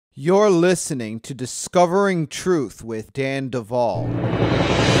You're listening to Discovering Truth with Dan Duval.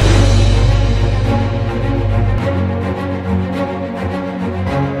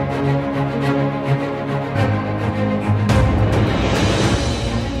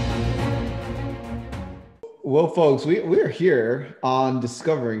 Well, folks, we're here on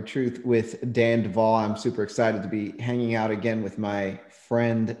Discovering Truth with Dan Duval. I'm super excited to be hanging out again with my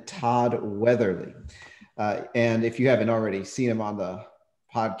friend Todd Weatherly. And if you haven't already seen him on the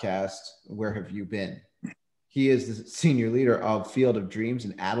podcast, where have you been? He is the senior leader of Field of Dreams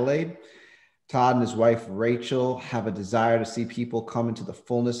in Adelaide. Todd and his wife Rachel have a desire to see people come into the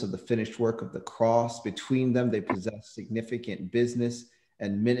fullness of the finished work of the cross. Between them, they possess significant business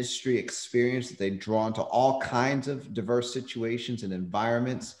and ministry experience that they draw into all kinds of diverse situations and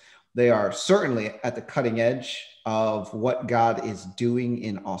environments. They are certainly at the cutting edge of what God is doing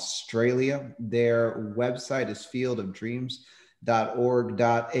in Australia. Their website is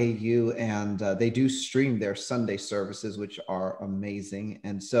fieldofdreams.org.au, and they do stream their Sunday services, which are amazing.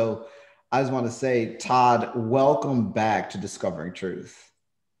 And so I just want to say, Todd, welcome back to Discovering Truth.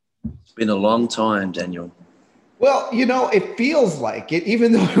 It's been a long time, Daniel. Well, you know, it feels like it,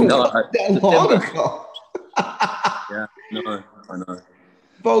 even though it wasn't that long ago. Yeah, no, I know.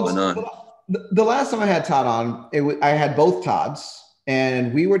 Folks, I know. The last time I had Todd on, I had both Todds,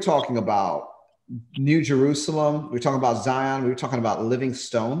 and we were talking about New Jerusalem. We were talking about Zion. We were talking about living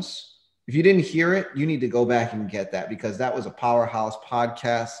stones. If you didn't hear it, you need to go back and get that, because that was a powerhouse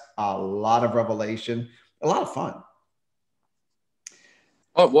podcast, a lot of revelation, a lot of fun.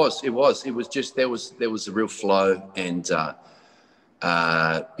 Oh, it was just, there was a real flow, and Todd,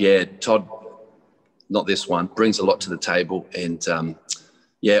 not this one, brings a lot to the table, and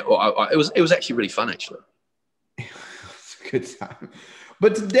it was actually really fun, actually. It's a good time.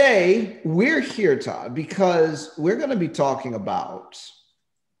 But today we're here, Todd, because we're going to be talking about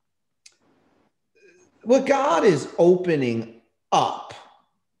what God is opening up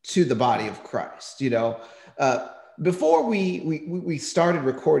to the body of Christ. You know, before we started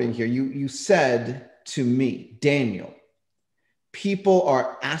recording here, you said to me, Daniel, people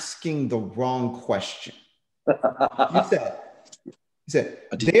are asking the wrong question. You said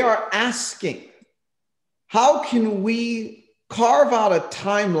they are asking, how can we carve out a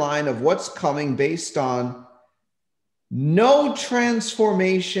timeline of what's coming based on no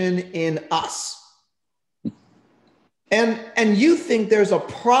transformation in us? And you think there's a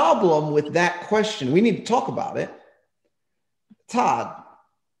problem with that question. We need to talk about it. Todd,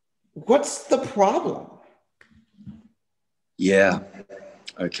 what's the problem? Yeah.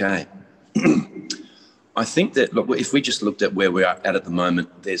 Okay. I think that, look, if we just looked at where we are at the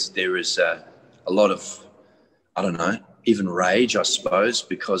moment, there is a lot of, I don't know, even rage, I suppose,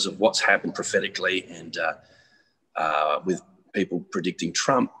 because of what's happened prophetically, and with people predicting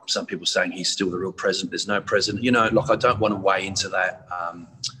Trump, some people saying he's still the real president, there's no president. You know, like, I don't want to weigh into that. I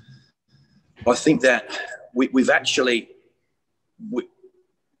think that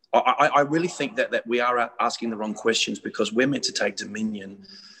I really think that we are asking the wrong questions, because we're meant to take dominion.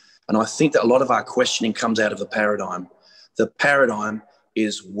 And I think that a lot of our questioning comes out of the paradigm. The paradigm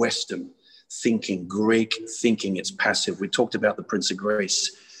is Western thinking, Greek thinking. It's passive. We talked about the Prince of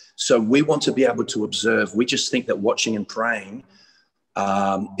Greece. So we want to be able to observe. We just think that watching and praying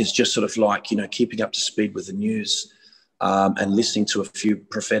is just sort of like, you know, keeping up to speed with the news and listening to a few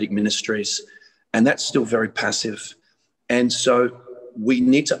prophetic ministries. And that's still very passive. And so we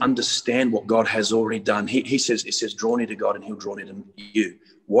need to understand what God has already done. He says, it says, draw near to God and he'll draw near to you.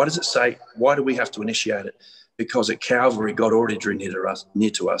 Why does it say? Why do we have to initiate it? Because at Calvary, God already drew near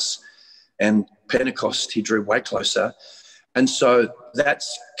to us. And Pentecost, he drew way closer. And so that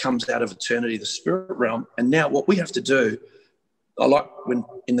comes out of eternity, the spirit realm. And now what we have to do, I like when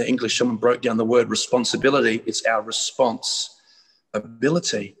in the English someone broke down the word responsibility, it's our response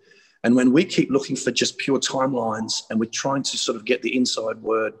ability. And when we keep looking for just pure timelines and we're trying to sort of get the inside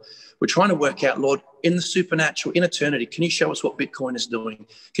word, we're trying to work out, Lord, in the supernatural, in eternity, can you show us what Bitcoin is doing?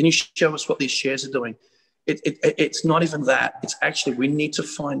 Can you show us what these shares are doing? It's not even that. It's actually, we need to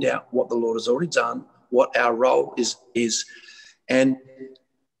find out what the Lord has already done, what our role is. And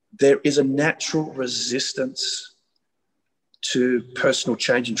there is a natural resistance to personal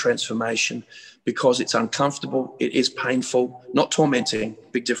change and transformation, because it's uncomfortable, it is painful, not tormenting,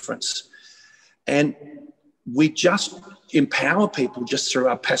 big difference. And we just empower people just through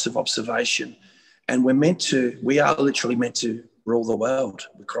our passive observation. And we are literally meant to rule the world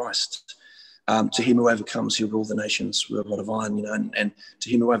with Christ. To him who overcomes, he'll rule the nations with a rod of iron, you know, and to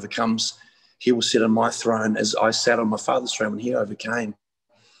him who overcomes, he will sit on my throne as I sat on my Father's throne when he overcame.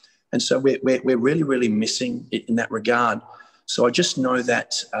 And so we're really, really missing it in that regard. So I just know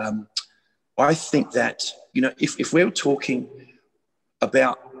that I think that, if we're talking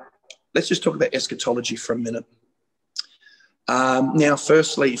about, let's just talk about eschatology for a minute. Now,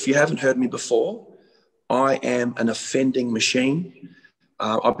 firstly, if you haven't heard me before, I am an offending machine.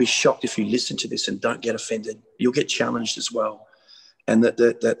 I'd be shocked if you listen to this and don't get offended. You'll get challenged as well. And that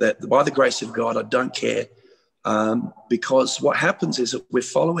by the grace of God, I don't care, because what happens is that we're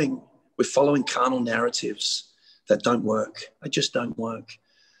following carnal narratives that don't work. They just don't work.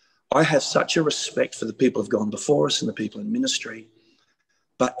 I have such a respect for the people who've gone before us and the people in ministry,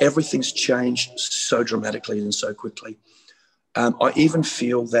 but everything's changed so dramatically and so quickly. I even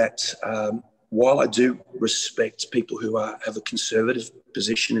feel that while I do respect people who have a conservative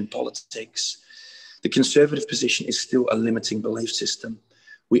position in politics, the conservative position is still a limiting belief system.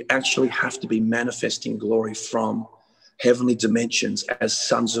 We actually have to be manifesting glory from heavenly dimensions as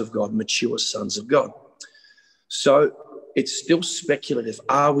sons of God, mature sons of God. So it's still speculative.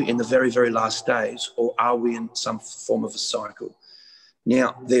 Are we in the very, very last days, or are we in some form of a cycle?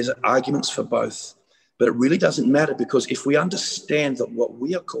 Now, there's arguments for both, but it really doesn't matter, because if we understand that what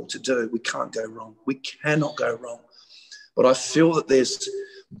we are called to do, we can't go wrong. We cannot go wrong. But I feel that there's,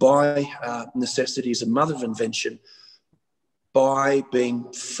 by necessity is a mother of invention, by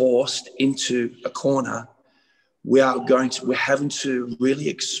being forced into a corner, we're having to really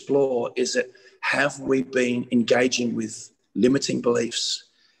explore, is that, have we been engaging with limiting beliefs?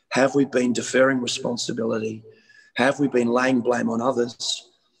 Have we been deferring responsibility? Have we been laying blame on others?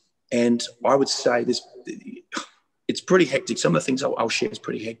 And I would say it's pretty hectic. Some of the things I'll share is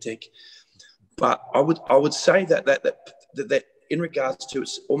pretty hectic. But I would say that in regards to,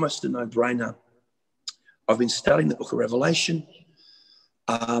 it's almost a no-brainer. I've been studying the book of Revelation,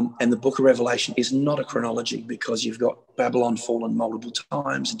 and the book of Revelation is not a chronology, because you've got Babylon fallen multiple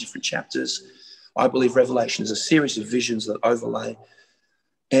times in different chapters. I believe Revelation is a series of visions that overlay.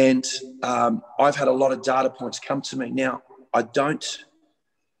 And I've had a lot of data points come to me. Now, I'd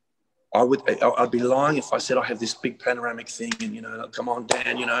be lying if I said I have this big panoramic thing and, come on,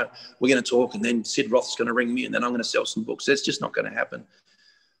 Dan, we're going to talk, and then Sid Roth's going to ring me, and then I'm going to sell some books. That's just not going to happen.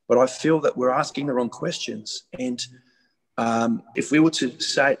 But I feel that we're asking the wrong questions. And if we were to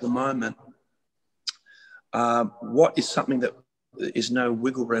say at the moment, what is something that is no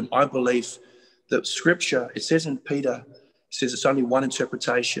wiggle room, I believe that Scripture, it says in Peter, it says it's only one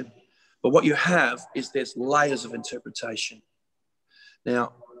interpretation. But what you have is there's layers of interpretation.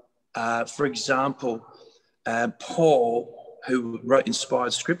 Now, for example, Paul, who wrote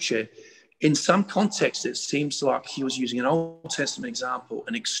inspired Scripture, in some contexts, it seems like he was using an Old Testament example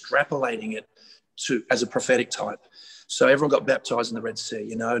and extrapolating it as a prophetic type. So everyone got baptized in the Red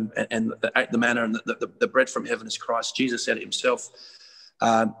Sea, and the manna and the bread from heaven is Christ. Jesus said it himself.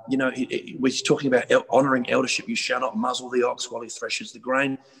 We're talking about honouring eldership. You shall not muzzle the ox while he threshes the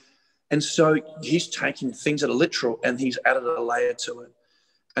grain. And so he's taking things that are literal and he's added a layer to it.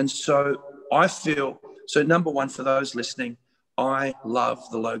 And so I feel, number one, for those listening, I love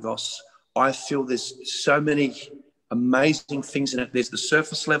the Logos. I feel there's so many amazing things in it. There's the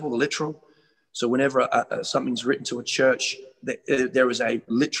surface level, the literal. So whenever something's written to a church, there is a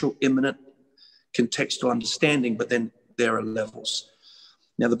literal, imminent, contextual understanding, but then there are levels.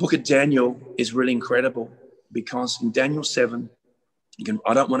 Now, the book of Daniel is really incredible, because in Daniel 7,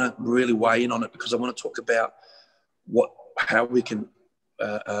 I don't want to really weigh in on it, because I want to talk about how we can,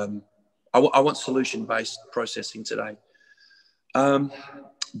 I want solution-based processing today.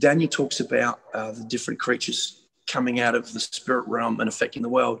 Daniel talks about the different creatures coming out of the spirit realm and affecting the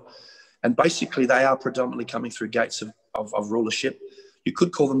world. And basically, they are predominantly coming through gates of rulership. You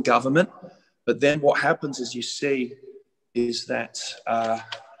could call them government, but then what happens is you see is that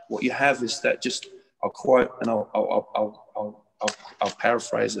what you have is that, just I'll quote and I'll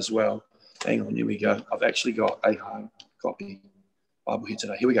paraphrase as well. Hang on, here we go. I've actually got a hard copy Bible here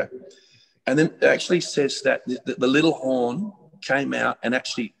today. Here we go. And then it actually says that the little horn came out, and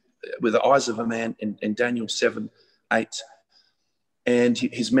actually with the eyes of a man in Daniel 7:8, and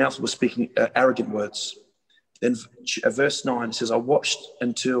his mouth was speaking arrogant words. Then verse 9 says, I watched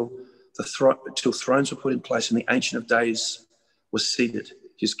until thrones were put in place, and the Ancient of Days was seated.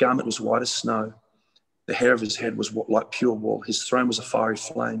 His garment was white as snow. The hair of his head was like pure wool. His throne was a fiery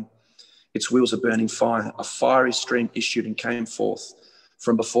flame. Its wheels a burning fire. A fiery stream issued and came forth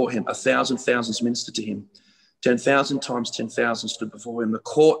from before him. 1,000 thousands ministered to him. 10,000 times 10,000 stood before him. The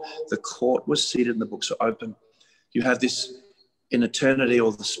court was seated, and the books were open. You have this in eternity,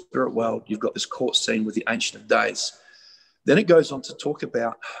 or the spirit world. You've got this court scene with the Ancient of Days. Then it goes on to talk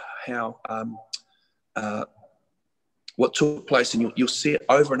about how what took place, and you'll see it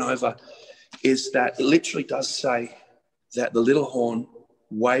over and over, is that it literally does say that the little horn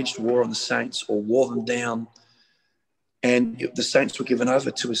waged war on the saints or wore them down, and the saints were given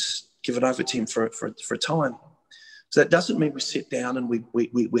over to him for a time. So that doesn't mean we sit down and we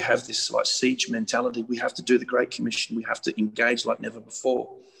have this like siege mentality. We have to do the Great Commission. We have to engage like never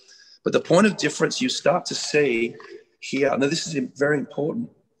before. But the point of difference you start to see here, now this is very important.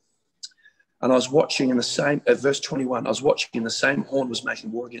 And I was watching in the same, at verse 21, I was watching in the same horn was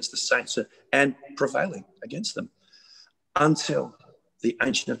making war against the saints and prevailing against them until the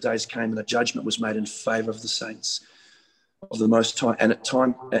Ancient of Days came and a judgment was made in favour of the saints of the Most High. And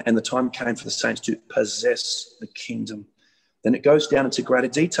the time came for the saints to possess the kingdom. Then it goes down into greater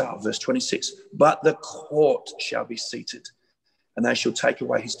detail, verse 26. But the court shall be seated, and they shall take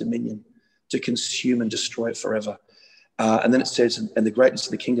away his dominion to consume and destroy it forever. And then it says, and the greatness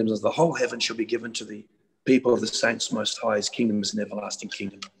of the kingdoms of the whole heaven shall be given to the people of the saints Most High. His kingdom is an everlasting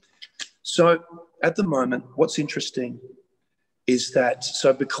kingdom. So at the moment, what's interesting is that,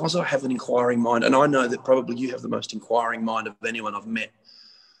 so because I have an inquiring mind, and I know that probably you have the most inquiring mind of anyone I've met,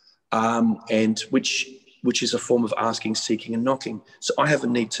 and which is a form of asking, seeking, and knocking. So I have a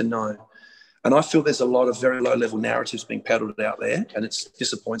need to know. And I feel there's a lot of very low-level narratives being peddled out there, and it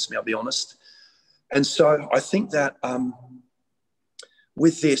disappoints me, I'll be honest. And so I think that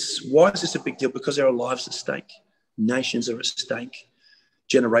with this, why is this a big deal? Because there are lives at stake. Nations are at stake.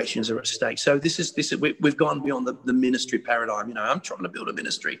 Generations are at stake. So we've gone beyond the ministry paradigm. You know, I'm trying to build a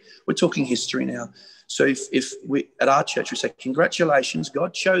ministry. We're talking history now. So if we, at our church, we say, congratulations,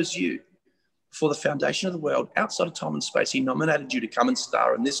 God chose you for the foundation of the world, outside of time and space. He nominated you to come and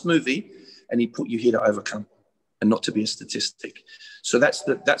star in this movie, and he put you here to overcome and not to be a statistic. So that's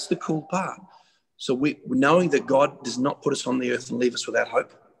the cool part. So knowing that God does not put us on the earth and leave us without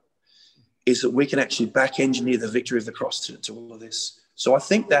hope, is that we can actually back engineer the victory of the cross to all of this. So I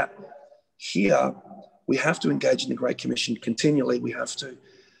think that here we have to engage in the Great Commission continually. We have to.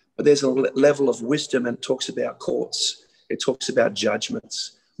 But there's a level of wisdom, and it talks about courts. It talks about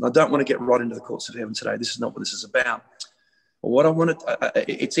judgments. And I don't want to get right into the courts of heaven today. This is not what this is about. But what I want to,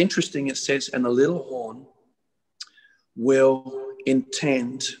 it's interesting. It says, and the little horn will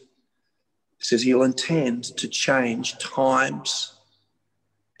intend, it says he'll intend to change times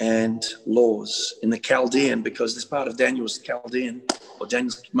and laws in the Chaldean, because this part of Daniel is Chaldean, or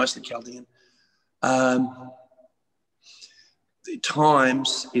Daniel's mostly Chaldean.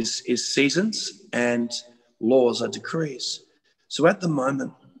 Times is seasons, and laws are decrees. So at the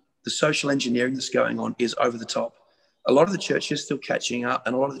moment, the social engineering that's going on is over the top. A lot of the church is still catching up,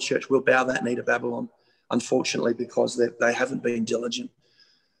 and a lot of the church will bow that knee to Babylon, unfortunately, because they haven't been diligent.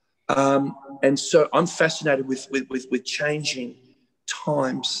 And so I'm fascinated with changing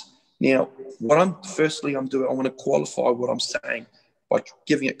times. Now, what I'm doing, I want to qualify what I'm saying by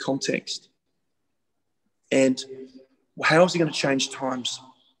giving it context. And how is he going to change times?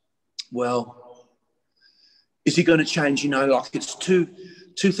 Well, is he going to change, like it's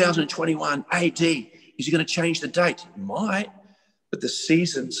 2021 AD? Is he going to change the date? He might, but the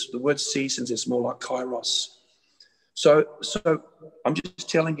seasons, the word seasons is more like kairos. So I'm just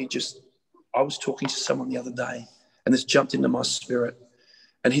telling you, I was talking to someone the other day, and this jumped into my spirit.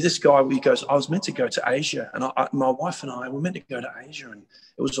 And this guy, he goes, I was meant to go to Asia, and my wife and I were meant to go to Asia, and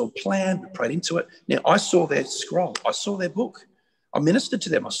it was all planned. We prayed into it. Now, I saw their scroll. I saw their book. I ministered to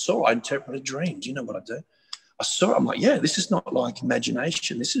them. I interpreted dreams. You know what I do? I saw it. I'm like, yeah, this is not like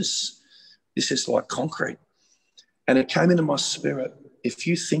imagination. This is like concrete. And it came into my spirit. If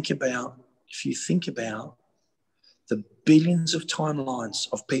you think about the billions of timelines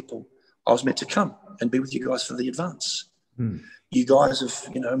of people, I was meant to come and be with you guys for the advance. You guys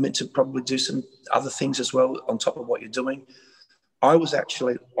have, meant to probably do some other things as well on top of what you're doing. I was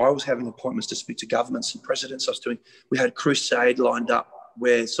having appointments to speak to governments and presidents. We had a crusade lined up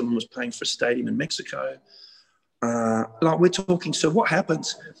where someone was paying for a stadium in Mexico. Like we're talking. So what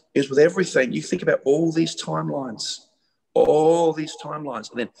happens is with everything, you think about all these timelines,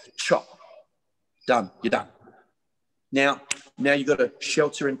 and then chop, done, you're done. Now you've got to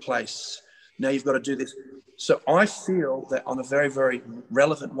shelter in place. Now you've got to do this. So I feel that on a very, very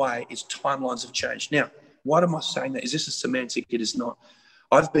relevant way is timelines have changed. Now, why am I saying that? Is this a semantic? It is not.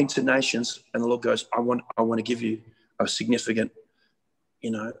 I've been to nations, and the Lord goes, I want to give you a significant,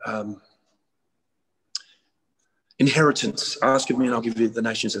 inheritance. Ask of me, and I'll give you the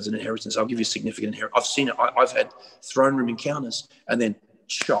nations as an inheritance. I'll give you significant inheritance. I've seen it. I've had throne room encounters, and then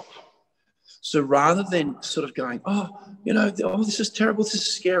chop. So rather than sort of going, this is terrible, this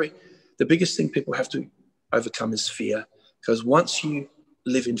is scary, the biggest thing people have to overcome is fear, because once you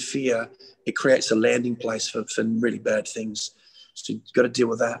live in fear, it creates a landing place for really bad things. So you've got to deal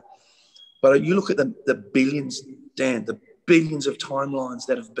with that. But you look at the billions Dan, the billions of timelines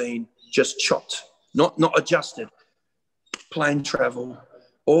that have been just chopped, not adjusted, plane travel,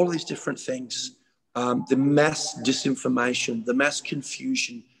 all these different things, the mass disinformation, the mass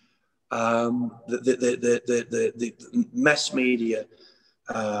confusion, the mass media,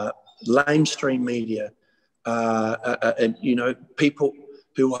 lamestream media, and, you know, people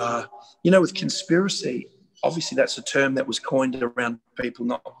who are, you know, with conspiracy, obviously that's a term that was coined around people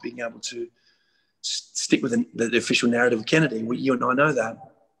not being able to stick with the official narrative of Kennedy. You and I know that.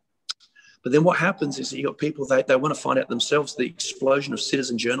 But then what happens is that you got people, they want to find out themselves, the explosion of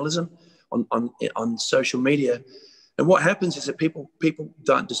citizen journalism on social media. And what happens is that people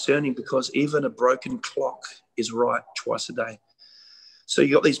aren't discerning, because even a broken clock is right twice a day. So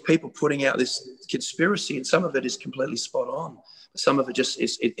you got these people putting out this conspiracy, and some of it is completely spot on. Some of it just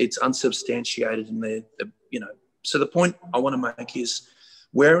it's unsubstantiated, and you know. So the point I want to make is,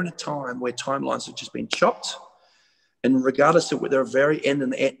 we're in a time where timelines have just been chopped, and regardless of whether they're very end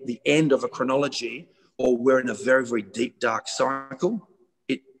and the end of a chronology, or we're in a very, very deep dark cycle,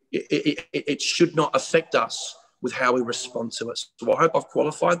 it should not affect us with how we respond to it. So I hope I've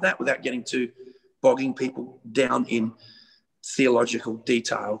qualified that without getting too bogging people down in theological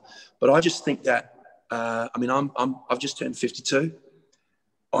detail. But I just think that I mean, I've just turned 52.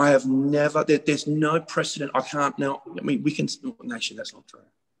 I have never, there's no precedent. I can't now, I mean, we can, actually, that's not true.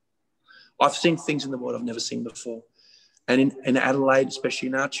 I've seen things in the world I've never seen before. And in Adelaide, especially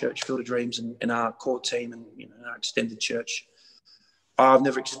in our church, Field of Dreams, and in our core team, and, you know, our extended church, I've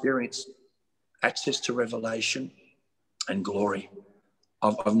never experienced access to revelation and glory.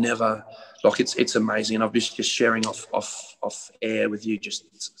 I've never, like, it's amazing. And I've just sharing off air with you,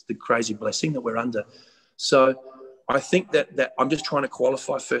 just the crazy blessing that we're under. So I think that I'm just trying to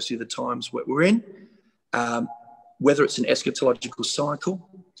qualify firstly the times we're in, whether it's an eschatological cycle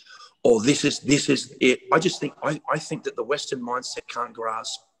or this is it. I think that the Western mindset can't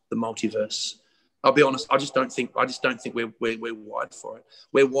grasp the multiverse. I'll be honest. I just don't think we're wired for it.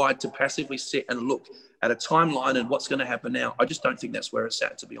 We're wired to passively sit and look at a timeline and what's going to happen now. I just don't think that's where it's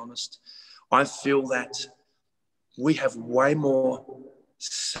at, to be honest. I feel that we have way more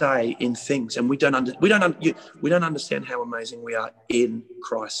say in things, and we don't understand how amazing we are in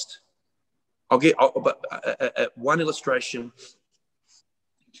Christ. But one illustration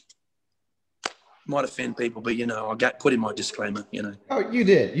might offend people, but, you know, I'll put in my disclaimer, you know. Oh, you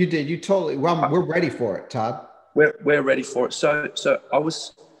did. You totally, well, we're ready for it, Todd. We're ready for it. So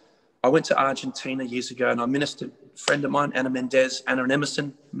I went to Argentina years ago, and I ministered, a friend of mine, Anna and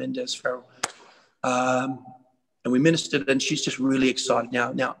Emerson Mendez Farrell. And we ministered, and she's just really excited.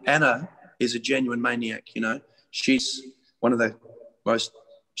 Now Anna is a genuine maniac, you know. She's one of the most,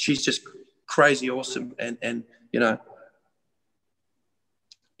 she's just crazy awesome. And you know,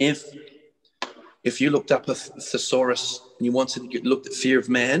 if you looked up a thesaurus and you wanted to look at fear of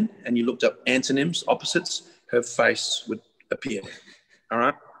man, and you looked up antonyms, opposites, her face would appear. All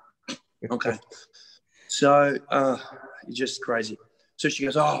right? Okay. So you're just crazy. So she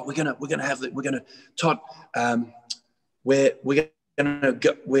goes, oh, we're gonna Todd, we're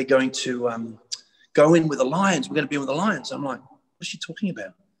going to go in with the Lions. We're going to be with the Lions. I'm like, what's she talking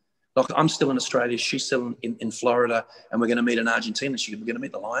about? Like, I'm still in Australia, she's still in Florida, and we're going to meet in Argentina. We're going to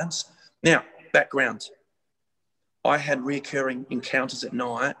meet the Lions. Now, background. I had recurring encounters at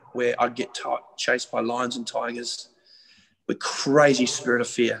night where I'd get chased by lions and tigers with crazy spirit of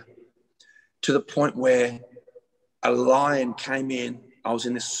fear, to the point where a lion came in. I was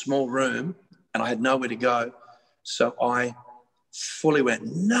in this small room and I had nowhere to go. So I fully went,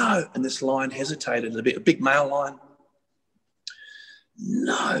 no. And this lion hesitated a big male lion.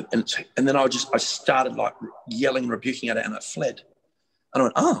 No. And then I started like yelling and rebuking at it, and it fled. And I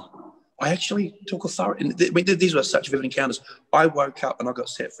went, oh, I actually took authority. And these were such vivid encounters. I woke up and I got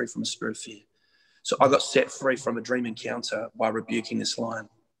set free from a spirit of fear. So I got set free from a dream encounter by rebuking this lion.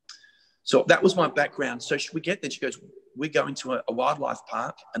 So that was my background. So we get there. She goes, we're going to a wildlife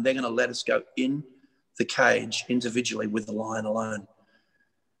park, and they're going to let us go in the cage individually with the lion alone.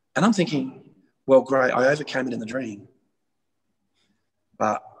 And I'm thinking, well, great, I overcame it in the dream,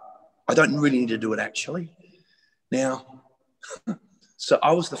 but I don't really need to do it actually. Now, so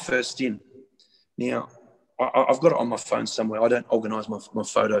I was the first in. Now, I've got it on my phone somewhere. I don't organise my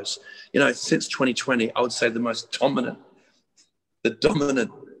photos. You know, since 2020, I would say the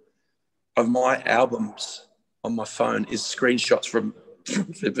dominant of my albums on my phone is screenshots from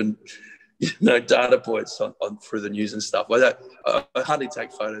flipping, you know, data points on through the news and stuff. I hardly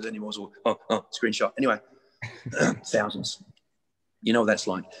take photos anymore. So, screenshot. Anyway, thousands. You know what that's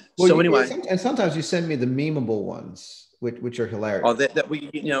like. Well, so anyway. And sometimes you send me the memeable ones. which are hilarious. Oh, that we,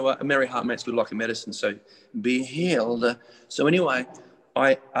 a merry heart makes good like a medicine. So be healed. So anyway, so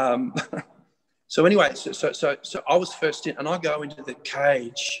I was first in, and I go into the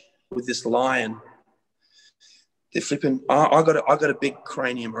cage with this lion. They're flipping. I got a big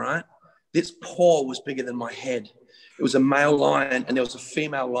cranium, right? This paw was bigger than my head. It was a male lion, and there was a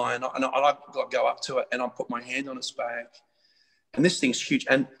female lion, and I go up to it, and I put my hand on its back, and this thing's huge.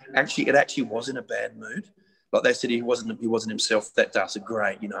 And actually, it actually was in a bad mood. Like they said, he wasn't himself that day. I said,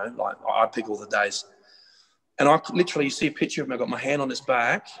 great, like I pick all the days. And I literally, you see a picture of him. I got my hand on his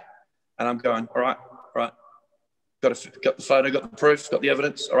back, and I'm going, all right, got the photo, got the proof, got the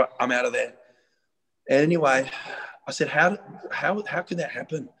evidence. All right, I'm out of there. And anyway, I said, how could that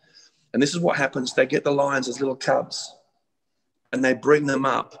happen? And this is what happens. They get the lions as little cubs, and they bring them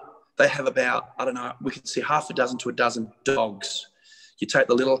up. They have about, I don't know, we can see half a dozen to a dozen dogs. You take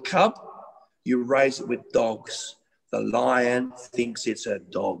the little cub, you raise it with dogs. The lion thinks it's a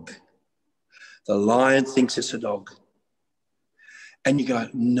dog. The lion thinks it's a dog. And you go,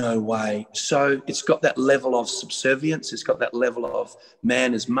 no way. So it's got that level of subservience. It's got that level of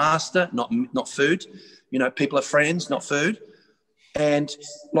man is master, not food. People are friends, not food. And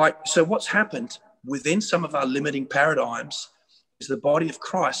so what's happened within some of our limiting paradigms is the body of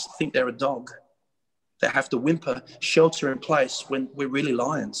Christ think they're a dog. They have to whimper, shelter in place when we're really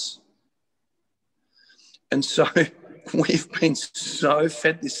lions. And so we've been so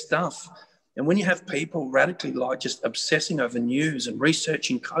fed this stuff. And when you have people radically just obsessing over news and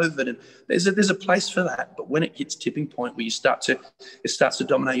researching COVID, and there's a place for that. But when it hits tipping point where it starts to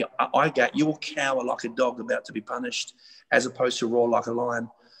dominate your eye gate, you will cower like a dog about to be punished, as opposed to roar like a lion.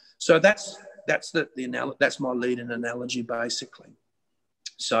 So that's my lead-in analogy, basically.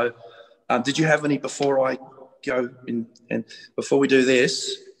 So did you have any before I go in, and before we do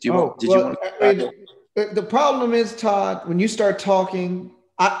this? The problem is, Todd, when you start talking,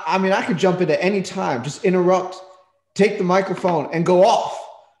 I could jump in at any time, just interrupt, take the microphone and go off.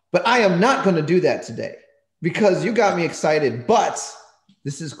 But I am not going to do that today because you got me excited. But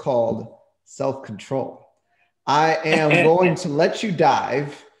this is called self-control. I am going to let you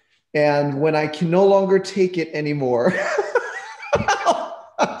dive. And when I can no longer take it anymore,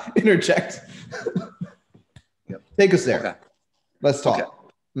 interject. Yep. Take us there. Okay. Let's talk.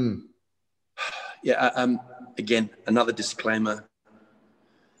 Okay. Yeah. Again, another disclaimer.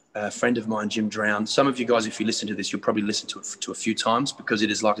 A friend of mine, Jim Drown. Some of you guys, if you listen to this, you'll probably listen to it a few times because it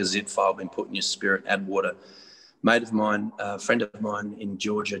is like a zip file being put in your spirit. Add water. Mate of mine, a friend of mine in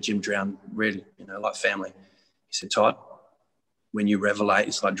Georgia, Jim Drown, really, like family. He said, Todd, when you revelate,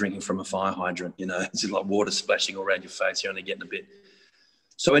 it's like drinking from a fire hydrant. It's like water splashing all around your face. You're only getting a bit.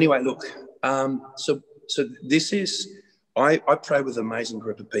 So anyway, look. So this is. I pray with an amazing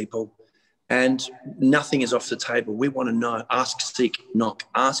group of people. And nothing is off the table. We want to know, ask, seek, knock,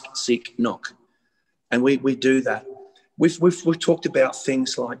 ask, seek, knock. And we do that. We've talked about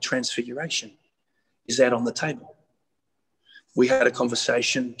things like transfiguration. Is that on the table? We had a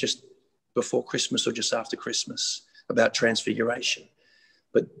conversation just before Christmas or just after Christmas about transfiguration.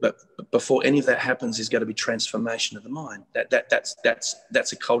 But before any of that happens, there's got to be transformation of the mind.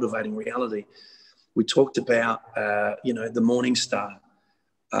 That's a cultivating reality. We talked about, the morning star.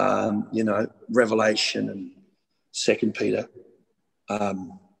 Revelation and 2 Peter,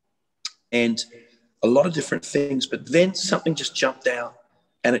 and a lot of different things. But then something just jumped out,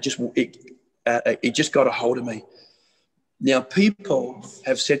 and it just got a hold of me. Now, people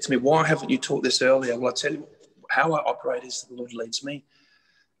have said to me, "Why haven't you taught this earlier?" Well, I tell you how I operate is the Lord leads me,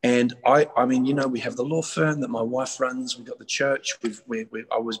 and I mean, we have the law firm that my wife runs. We've got the church.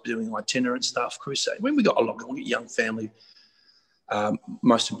 I was doing itinerant stuff, crusade. When we got a lot, we got young family.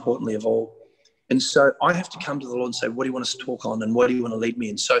 Most importantly of all. And so I have to come to the Lord and say, what do you want us to talk on and what do you want to lead me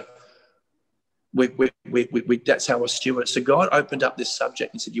in? So that's how I steward it. So God opened up this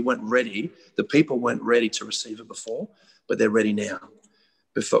subject and said, you weren't ready. The people weren't ready to receive it before, but they're ready now.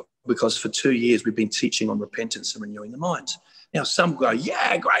 Because for 2 years, we've been teaching on repentance and renewing the mind. Now, some go,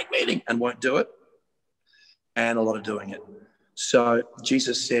 yeah, great meeting, and won't do it. And a lot are doing it. So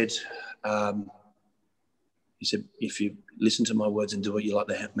Jesus said, he said, if you listen to my words and do it, you're like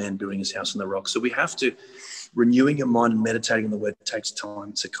the man building his house on the rock. So we have to, renewing your mind and meditating on the word takes time.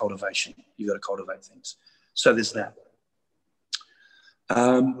 It's a cultivation. You've got to cultivate things. So there's that.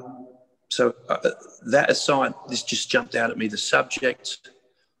 That aside, this just jumped out at me, the subject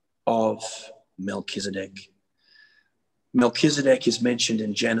of Melchizedek. Melchizedek is mentioned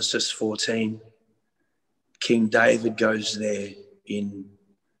in Genesis 14. King David goes there in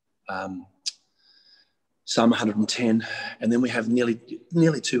Psalm 110, and then we have nearly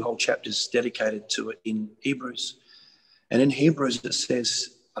 2 whole chapters dedicated to it in Hebrews. And in Hebrews, it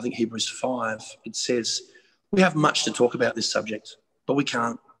says, I think Hebrews 5, it says, we have much to talk about this subject, but we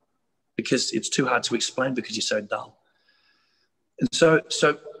can't because it's too hard to explain because you're so dull. And so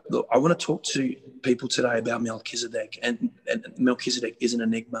look, I want to talk to people today about Melchizedek, and Melchizedek is an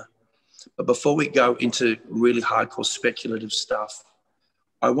enigma. But before we go into really hardcore speculative stuff,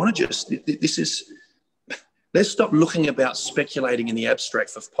 I want to let's stop looking about speculating in the abstract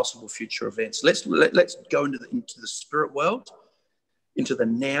for possible future events. Let's go into the spirit world, into the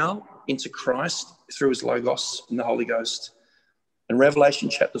now, into Christ through his Logos and the Holy Ghost. In Revelation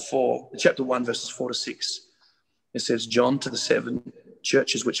chapter 1, verses 4 to 6, it says, John to the 7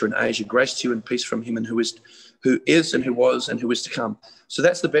 churches which are in Asia, grace to you and peace from him and who is and who was and who is to come. So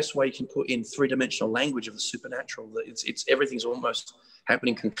that's the best way you can put in three-dimensional language of the supernatural. It's everything's almost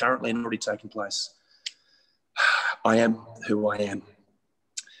happening concurrently and already taking place. I am who I am.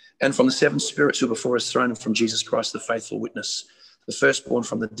 And from the 7 spirits who are before his throne, and from Jesus Christ, the faithful witness, the firstborn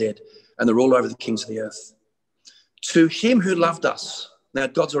from the dead, and the ruler over the kings of the earth. To him who loved us. Now,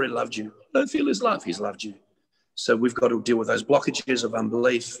 God's already loved you. Don't feel his love. He's loved you. So we've got to deal with those blockages of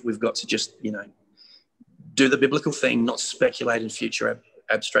unbelief. We've got to just, do the biblical thing, not speculate in future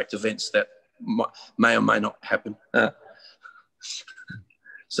abstract events that may or may not happen.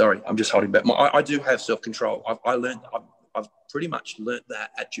 Sorry, I'm just holding back. I do have self-control. I've pretty much learnt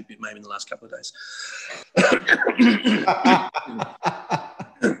that attribute maybe in the last couple of days.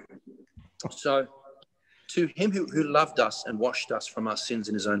 So, to him who loved us and washed us from our sins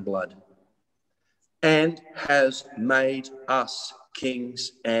in his own blood, and has made us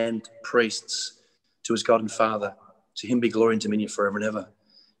kings and priests to his God and Father, to him be glory and dominion forever and ever.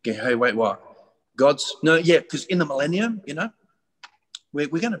 Okay, hey, wait, what? Because in the millennium, we're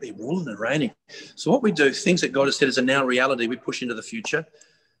going to be ruling and reigning. So what we do, things that God has said is a now reality, we push into the future.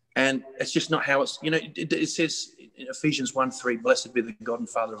 And it's just not how it says in Ephesians 1:3, blessed be the God and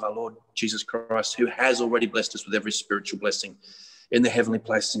Father of our Lord Jesus Christ, who has already blessed us with every spiritual blessing in the heavenly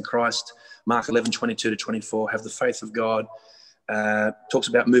places in Christ. Mark 11:22-24, have the faith of God. Talks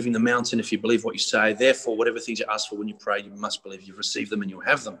about moving the mountain if you believe what you say. Therefore, whatever things you ask for when you pray, you must believe you've received them and you'll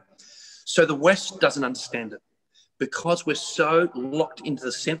have them. So the West doesn't understand it because we're so locked into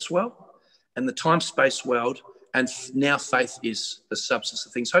the sense world and the time-space world, and now faith is the substance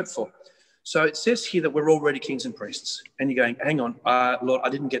of things hoped for. So it says here that we're already kings and priests. And you're going, hang on, Lord, I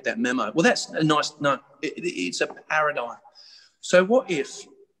didn't get that memo. Well, that's a nice, it's a paradigm. So what if,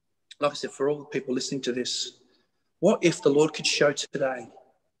 like I said, for all the people listening to this, what if the Lord could show today,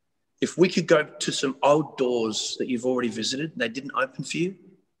 if we could go to some old doors that you've already visited, they didn't open for you,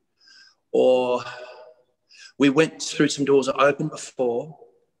 or we went through some doors that opened before,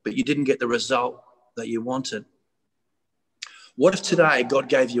 but you didn't get the result that you wanted. What if today God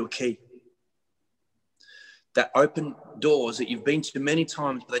gave you a key that opened doors that you've been to many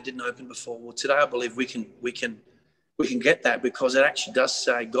times, but they didn't open before? Well, today I believe we can get that, because it actually does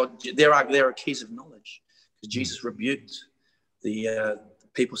say God. There are keys of knowledge, because Jesus rebuked the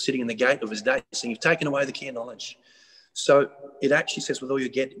people sitting in the gate of his day, saying, "You've taken away the key of knowledge." So it actually says, with all your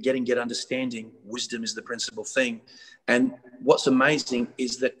get understanding, wisdom is the principal thing. And what's amazing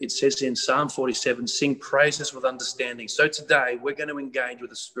is that it says in Psalm 47, sing praises with understanding. So today we're going to engage with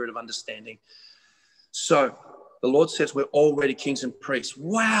the spirit of understanding. So the Lord says we're already kings and priests.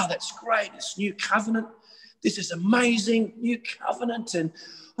 Wow, that's great. It's new covenant. This is amazing, new covenant. And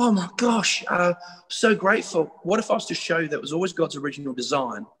oh my gosh, so grateful. What if I was to show you that was always God's original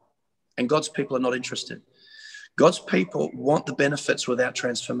design and God's people are not interested? God's people want the benefits without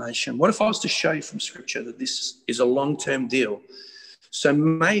transformation. What if I was to show you from Scripture that this is a long-term deal? So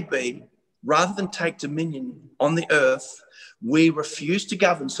maybe rather than take dominion on the earth, we refuse to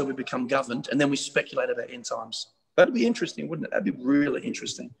govern, so we become governed, and then we speculate about end times. That'd be interesting, wouldn't it? That'd be really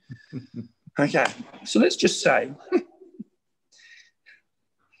interesting. Okay, so let's just say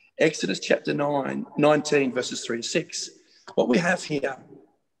Exodus chapter 19, verses 3 to 6. What we have here,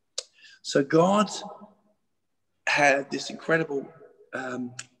 so God had this incredible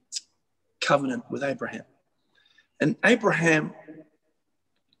covenant with Abraham. And Abraham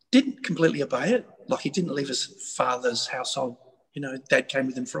didn't completely obey it. Like, he didn't leave his father's household. Dad came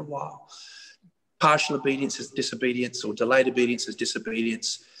with him for a while. Partial obedience is disobedience, or delayed obedience is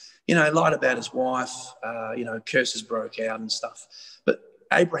disobedience. Lied about his wife, curses broke out and stuff. But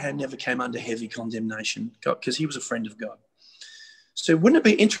Abraham never came under heavy condemnation because he was a friend of God. So wouldn't it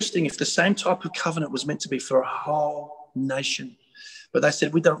be interesting if the same type of covenant was meant to be for a whole nation? But they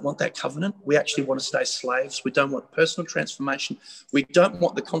said, we don't want that covenant. We actually want to stay slaves. We don't want personal transformation. We don't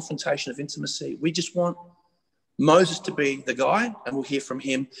want the confrontation of intimacy. We just want Moses to be the guy, and we'll hear from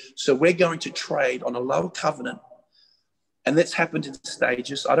him. So we're going to trade on a lower covenant And that's happened in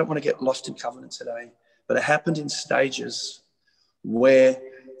stages. I don't want to get lost in covenant today, but it happened in stages where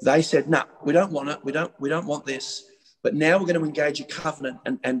they said, no, we don't want it. We don't want this. But now we're going to engage a covenant.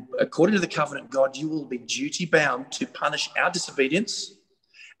 And according to the covenant, God, you will be duty bound to punish our disobedience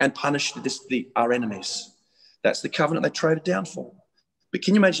and punish our enemies. That's the covenant they traded down for. But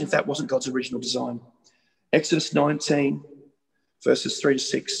can you imagine if that wasn't God's original design? Exodus 19, verses 3 to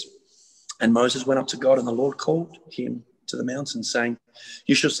 6. And Moses went up to God, and the Lord called him to the mountain, saying,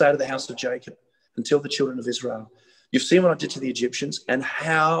 you shall say to the house of Jacob and tell the children of Israel, you've seen what I did to the Egyptians and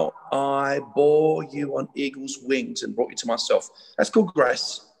how I bore you on eagle's wings and brought you to myself. That's called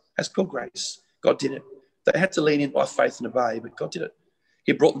grace. That's called grace. God did it. They had to lean in by faith and obey, but God did it.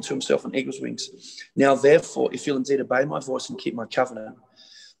 He brought them to himself on eagle's wings. Now, therefore, if you'll indeed obey my voice and keep my covenant,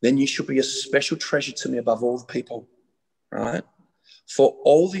 then you shall be a special treasure to me above all the people, right? For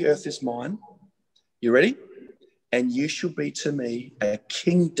all the earth is mine. You ready? And you shall be to me a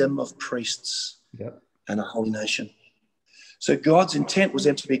kingdom of priests and a holy nation. So God's intent was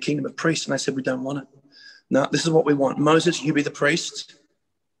them to be a kingdom of priests, and they said, we don't want it. No, this is what we want. Moses, you be the priest.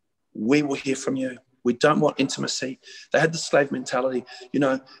 We will hear from you. We don't want intimacy. They had the slave mentality,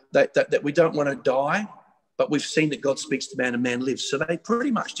 that we don't want to die, but we've seen that God speaks to man and man lives. So they pretty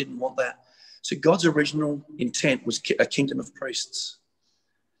much didn't want that. So God's original intent was a kingdom of priests.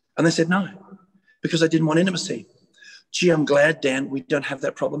 And they said no, because they didn't want intimacy. Gee, I'm glad, Dan, we don't have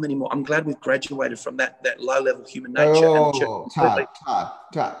that problem anymore. I'm glad we've graduated from that low-level human nature. Oh, Todd.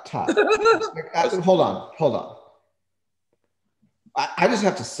 Hold on. I just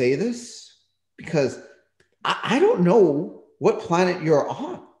have to say this because I don't know what planet you're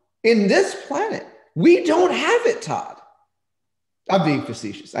on. In this planet, we don't have it, Todd. I'm being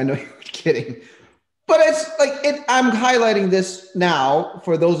facetious. I know you're kidding. But it's like I'm highlighting this now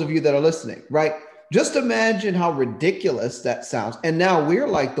for those of you that are listening, right? Just imagine how ridiculous that sounds. And now we're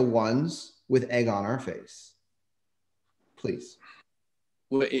like the ones with egg on our face. Please.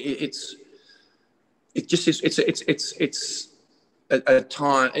 Well, it's a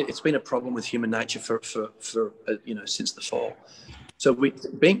time. It's been a problem with human nature for since the fall. So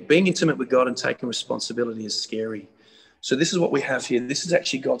being intimate with God and taking responsibility is scary. So this is what we have here. This is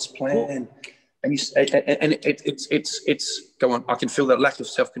actually God's plan. And it's go on. I can feel that lack of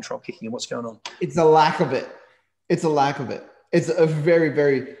self-control kicking in. What's going on? It's a lack of it. It's a very,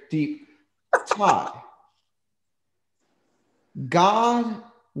 very deep Todd. God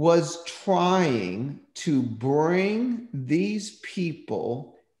was trying to bring these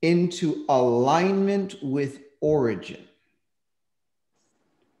people into alignment with origin.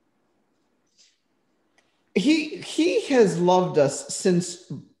 He has loved us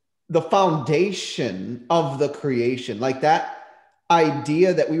since the foundation of the creation, like that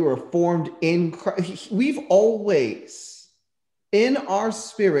idea that we were formed in Christ. We've always, in our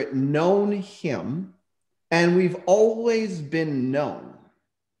spirit, known him, and we've always been known.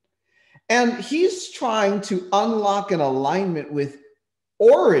 And he's trying to unlock an alignment with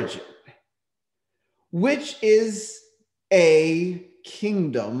origin, which is a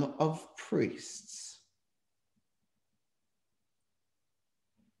kingdom of priests.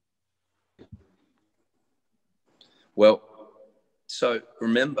 Well, so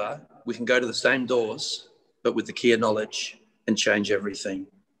remember, we can go to the same doors, but with the key of knowledge and change everything.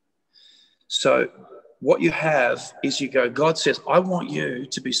 So what you have is you go, God says, I want you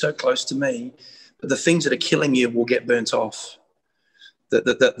to be so close to me, but the things that are killing you will get burnt off.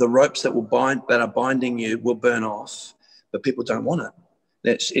 The ropes that are binding you will burn off, but people don't want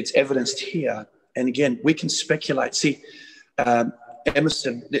it. It's evidenced here. And again, we can speculate. See,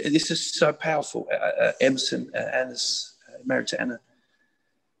 Emerson, this is so powerful. Emerson, Anna's married to Anna.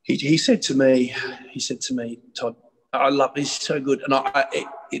 He said to me, Todd, I love, he's so good. And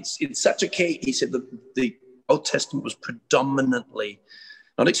it's such a key. He said the Old Testament was predominantly,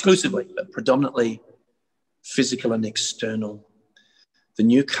 not exclusively, but predominantly physical and external. The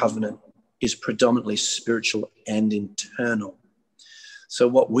new covenant is predominantly spiritual and internal. So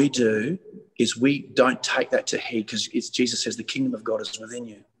what we do is we don't take that to heed because Jesus says the kingdom of God is within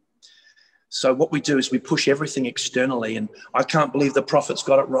you. So what we do is we push everything externally, and I can't believe the prophets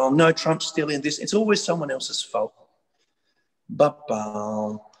got it wrong. No, Trump's still in this. It's always someone else's fault.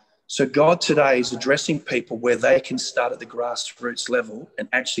 So God today is addressing people where they can start at the grassroots level and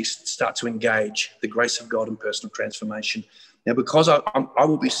actually start to engage the grace of God and personal transformation. Now, because I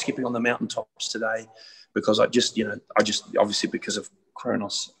will be skipping on the mountaintops today, because I just obviously because of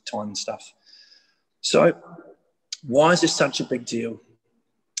Chronos time and stuff. So why is this such a big deal?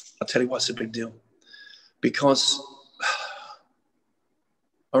 I'll tell you why it's a big deal. Because,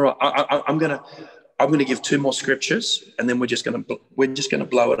 all right, I'm going to give 2 more scriptures, and then we're just going to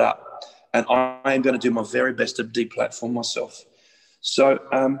blow it up. And I am going to do my very best to deplatform myself. So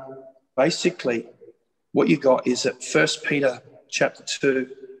basically, what you got is at 1 Peter chapter 2,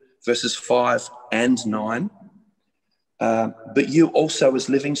 verses 5 and 9. But you also, as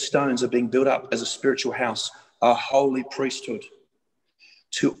living stones, are being built up as a spiritual house, a holy priesthood,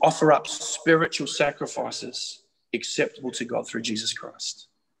 to offer up spiritual sacrifices acceptable to God through Jesus Christ.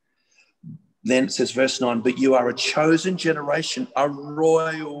 Then it says, verse 9, but you are a chosen generation, a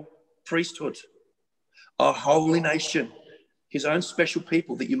royal priesthood, a holy nation, his own special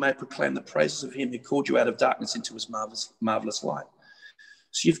people, that you may proclaim the praises of him who called you out of darkness into his marvelous light.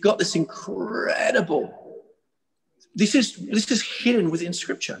 So you've got this incredible, this is hidden within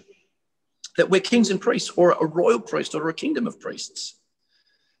Scripture, that we're kings and priests, or a royal priesthood, or a kingdom of priests.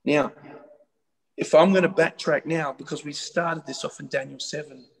 Now, if I'm going to backtrack now, because we started this off in Daniel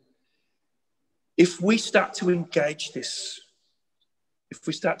 7, if we start to engage this,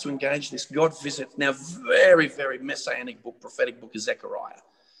 God visits, now very, very messianic book, prophetic book is Zechariah.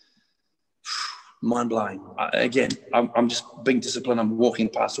 Mind-blowing. Again, I'm just being disciplined. I'm walking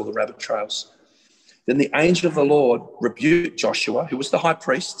past all the rabbit trails. Then the angel of the Lord rebuked Joshua, who was the high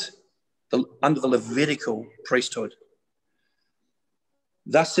priest, under the Levitical priesthood.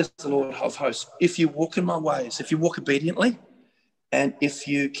 Thus says the Lord of hosts, if you walk in my ways, if you walk obediently, and if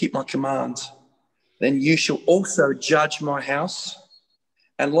you keep my commands, then you shall also judge my house,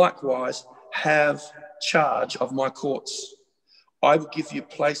 and likewise have charge of my courts. I will give you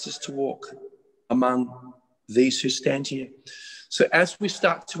places to walk among these who stand here. So as we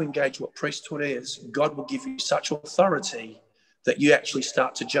start to engage what priesthood is, God will give you such authority that you actually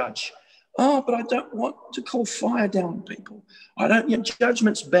start to judge. Oh, but I don't want to call fire down on people.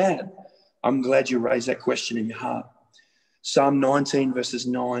 Judgment's bad. I'm glad you raised that question in your heart. Psalm 19, verses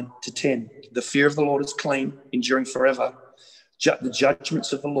 9 to 10. The fear of the Lord is clean, enduring forever. The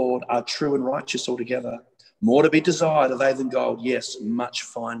judgments of the Lord are true and righteous altogether. More to be desired are they than gold. Yes, much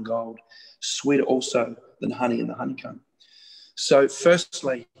fine gold. Sweeter also than honey in the honeycomb. So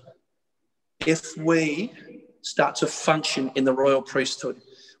firstly, if we start to function in the royal priesthood,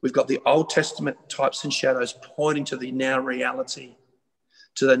 we've got the Old Testament types and shadows pointing to the now reality,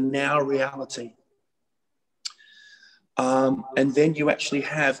 and then you actually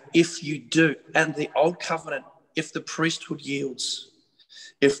have, if you do, and the old covenant, if the priesthood yields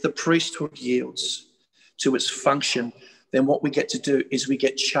to its function, then what we get to do is we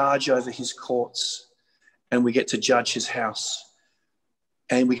get charge over his courts, and we get to judge his house.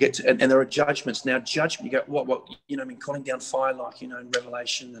 And we get to, and there are judgments. Now, judgment, you go, what, calling down fire, like, in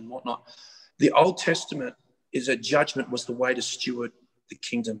Revelation and whatnot. The Old Testament is a judgment was the way to steward the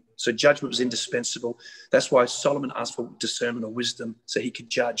kingdom. So judgment was indispensable. That's why Solomon asked for discernment or wisdom so he could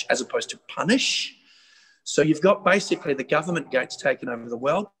judge as opposed to punish. So you've got basically the government gates taken over the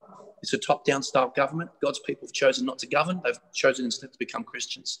world. It's a top-down style government. God's people have chosen not to govern. They've chosen instead to become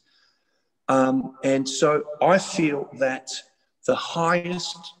Christians. And so I feel that the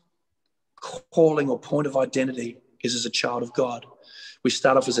highest calling or point of identity is as a child of God. We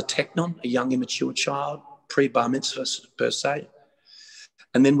start off as a teknon, a young, immature child, pre-bar mitzvah per se.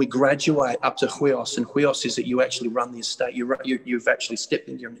 And then we graduate up to huios, and huios is that you actually run the estate. You've actually stepped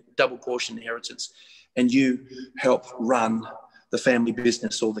into your double portion inheritance, and you help run the family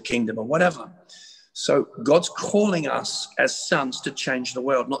business or the kingdom or whatever. So God's calling us as sons to change the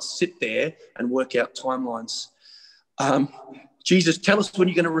world, not sit there and work out timelines. Jesus, tell us when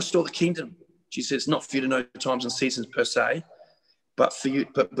you're going to restore the kingdom. Jesus says, not for you to know times and seasons per se, but for you,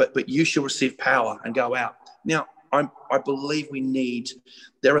 but you shall receive power and go out. Now, I believe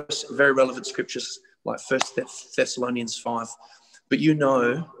there are very relevant scriptures like 1 Thessalonians 5, but you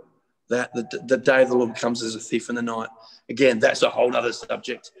know that the day of the Lord comes as a thief in the night. Again, that's a whole other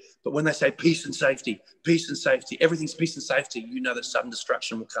subject. But when they say peace and safety, everything's peace and safety, you know that sudden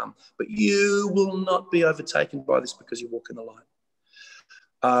destruction will come. But you will not be overtaken by this because you walk in the light.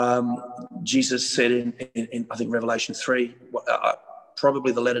 Jesus said in I think, Revelation 3,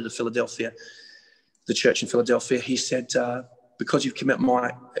 probably the letter to Philadelphia, the church in Philadelphia, he said, because you've kept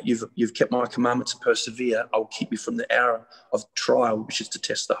my commandment to persevere, I will keep you from the hour of trial, which is to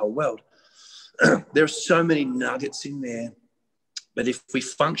test the whole world. There are so many nuggets in there. But if we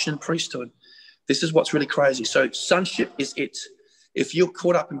function in priesthood, this is what's really crazy. So sonship is it. If you're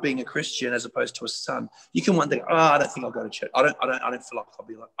caught up in being a Christian as opposed to a son, you can wonder, I don't think I'll go to church. I don't feel like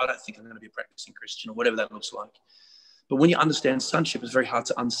I don't think I'm going to be a practicing Christian, or whatever that looks like. But when you understand sonship, it's very hard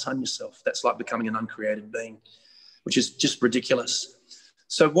to unson yourself. That's like becoming an uncreated being, which is just ridiculous.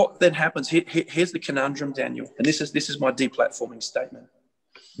 So what then happens, here's the conundrum, Daniel, and this is my deplatforming statement.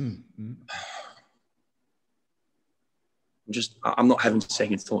 Mm-hmm. I'm not having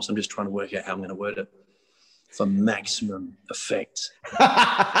second thoughts. I'm just trying to work out how I'm going to word it for maximum effect.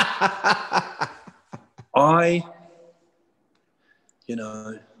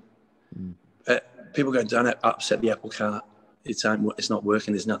 People go, don't upset the apple cart. It's not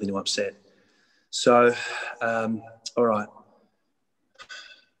working. There's nothing to upset. So, all right.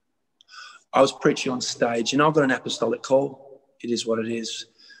 I was preaching on stage, and I've got an apostolic call. It is what it is.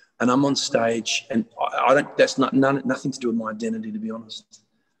 And I'm on stage, and that's nothing to do with my identity, to be honest.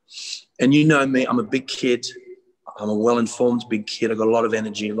 And you know me, I'm a big kid. I'm a well-informed big kid. I've got a lot of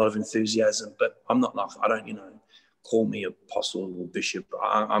energy, a lot of enthusiasm, but I'm not like, I don't, call me apostle or bishop.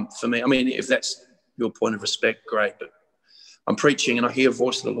 For me, I mean, if that's your point of respect, great. But I'm preaching, and I hear a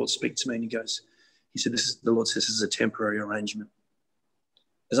voice of the Lord speak to me, and he said, the Lord says this is a temporary arrangement.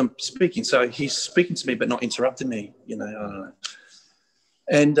 As I'm speaking, so he's speaking to me, but not interrupting me, I don't know.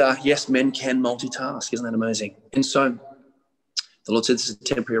 And yes, men can multitask. Isn't that amazing? And so the Lord said this is a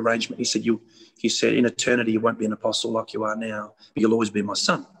temporary arrangement. He said, in eternity, you won't be an apostle like you are now, but you'll always be my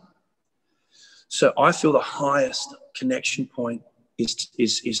son. So I feel the highest connection point is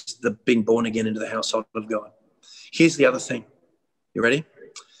the being born again into the household of God. Here's the other thing. You ready?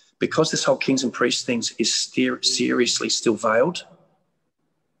 Because this whole kings and priests thing is seriously still veiled,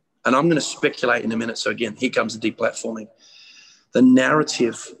 and I'm going to speculate in a minute. So again, here comes the deplatforming. The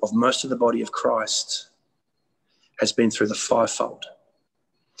narrative of most of the body of Christ has been through the fivefold.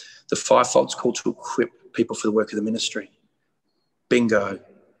 The fivefold's called to equip people for the work of the ministry. Bingo.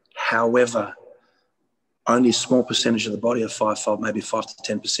 However, only a small percentage of the body are fivefold, maybe 5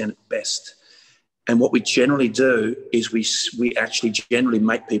 to 10% at best. And what we generally do is we actually generally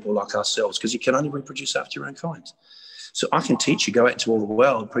make people like ourselves, because you can only reproduce after your own kind. So I can teach you, go out into all the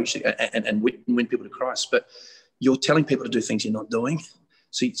world, preach and win people to Christ, but you're telling people to do things you're not doing.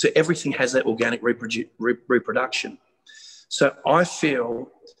 So everything has that organic reproduction. So I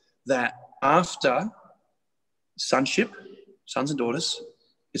feel that after sonship, sons and daughters,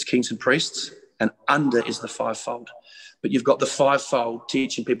 is kings and priests, and under is the fivefold. But you've got the fivefold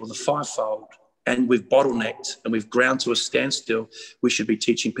teaching people the fivefold, and we've bottlenecked and we've ground to a standstill. We should be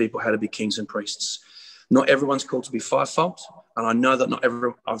teaching people how to be kings and priests. Not everyone's called to be fivefold, and I know that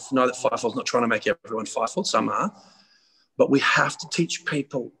I know that fivefold's not trying to make everyone fivefold. Some are, but we have to teach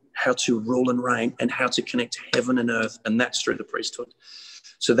people how to rule and reign and how to connect heaven and earth, and that's through the priesthood.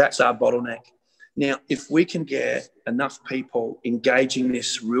 So that's our bottleneck. Now, if we can get enough people engaging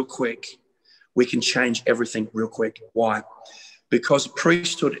this real quick, we can change everything real quick. Why? Because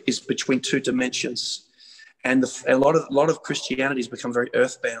priesthood is between two dimensions, and a lot of Christianity has become very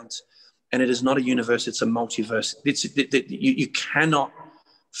earthbound, and it is not a universe; it's a multiverse. You cannot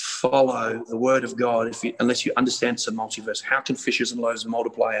follow the word of God unless you understand it's a multiverse. How can fishes and loaves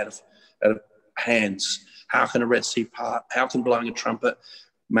multiply out of hands? How can a Red Sea part? How can blowing a trumpet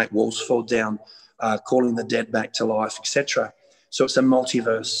make walls fall down? Calling the dead back to life, etc. So it's a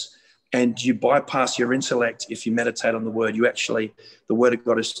multiverse. And you bypass your intellect if you meditate on the word. The word of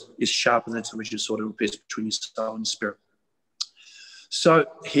God is sharper than a two-edged sword. It will pierce between your soul and your spirit. So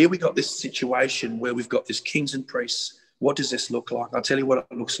here we got this situation where we've got this kings and priests. What does this look like? I'll tell you what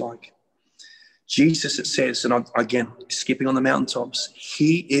it looks like. Jesus, it says, and again, skipping on the mountaintops,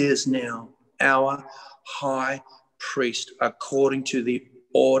 he is now our high priest according to the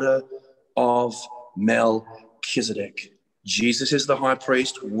order of Melchizedek. Jesus is the high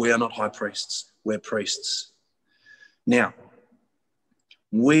priest. We are not high priests. We're priests. Now,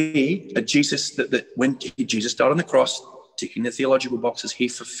 when Jesus died on the cross, ticking the theological boxes, he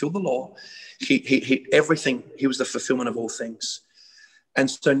fulfilled the law. He everything. He was the fulfillment of all things.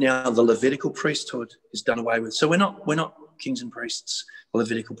 And so now the Levitical priesthood is done away with. So we're not kings and priests, the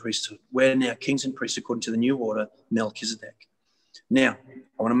Levitical priesthood. We're now kings and priests according to the new order, Melchizedek. Now,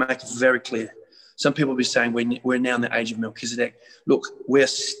 I want to make it very clear. Some people will be saying we're now in the age of Melchizedek. Look, we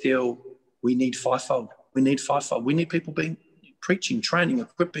need fivefold. We need fivefold. We need people preaching, training,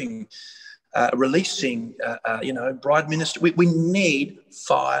 equipping, releasing, bride ministry. We need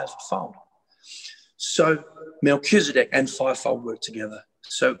fivefold. So Melchizedek and fivefold work together.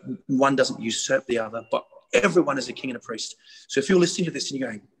 So one doesn't usurp the other, but everyone is a king and a priest. So if you're listening to this and you're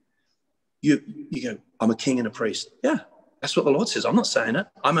going, you go, I'm a king and a priest. Yeah, that's what the Lord says. I'm not saying it.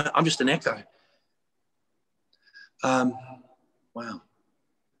 I'm just an echo. Wow.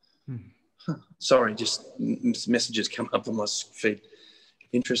 Sorry, just messages come up on my feed.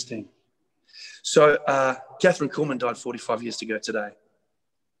 Interesting. So Catherine Kuhlman died 45 years ago today.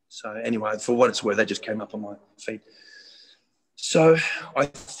 So anyway, for what it's worth, that just came up on my feed. So I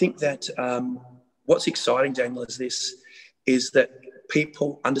think that what's exciting, Daniel, is that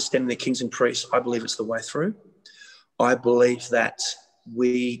people understanding their kings and priests, I believe it's the way through. I believe that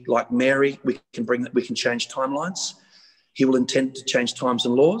we, like Mary, we can change timelines. He will intend to change times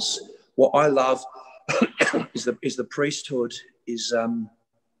and laws. What I love is the priesthood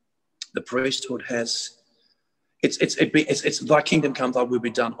the priesthood has it's thy kingdom come, thy will be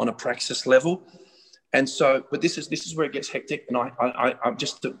done on a praxis level. And so, but this is where it gets hectic. And I'm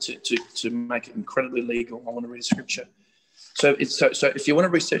just to make it incredibly legal, I want to read a scripture. So if you want to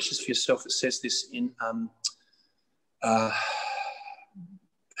research this for yourself, it says this in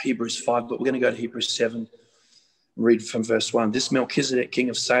Hebrews 5, but we're going to go to Hebrews 7, read from verse 1. This Melchizedek, king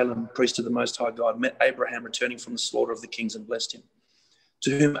of Salem, priest of the Most High God, met Abraham returning from the slaughter of the kings and blessed him,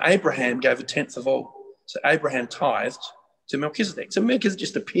 to whom Abraham gave a tenth of all. So Abraham tithed to Melchizedek. So Melchizedek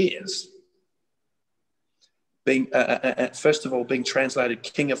just appears, being first of all being translated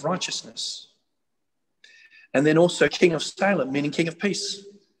king of righteousness, and then also king of Salem, meaning king of peace.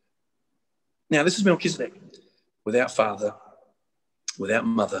 Now this is Melchizedek, without father, without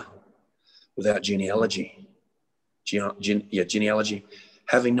mother, without genealogy. Genealogy,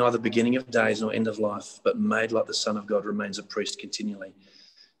 having neither beginning of days nor end of life, but made like the Son of God, remains a priest continually.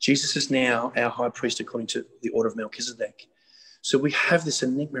 Jesus is now our high priest according to the order of Melchizedek. So we have this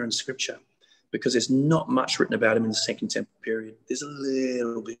enigma in Scripture because there's not much written about him in the Second Temple period. There's a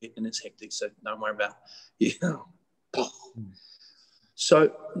little bit, and it's hectic, so don't worry about it. Yeah.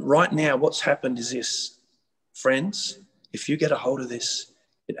 So right now, what's happened is this, friends, if you get a hold of this,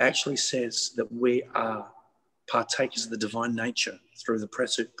 it actually says that we are partakers of the divine nature through the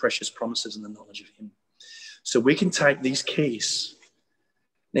precious promises and the knowledge of him. So we can take these keys.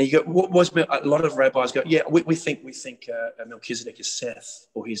 Now you go, what was a lot of rabbis go, yeah, we think Melchizedek is Seth,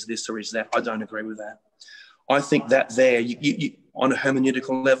 or he's this or he's that. I don't agree with that. I think that there, you on a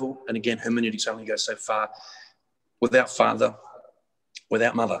hermeneutical level, and again, hermeneutics only goes so far, without father,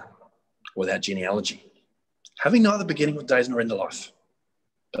 without mother, without genealogy, having neither beginning of days nor end of life,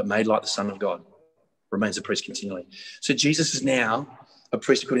 but made like the Son of God, remains a priest continually. So Jesus is now a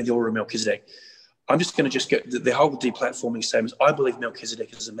priest according to the order of Melchizedek. I'm just going to go the whole deplatforming statements. I believe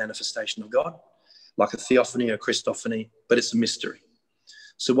Melchizedek is a manifestation of God, like a theophany or Christophany, but it's a mystery.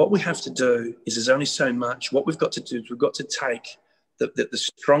 So what we have to do is there's only so much. What we've got to do is we've got to take the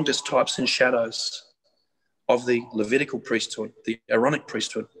strongest types and shadows of the Levitical priesthood, the Aaronic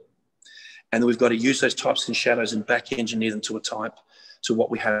priesthood, and then we've got to use those types and shadows and back engineer them to a type to what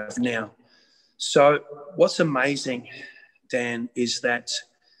we have now. So what's amazing, Dan, is that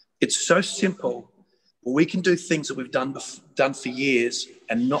it's so simple. We can do things that we've done for years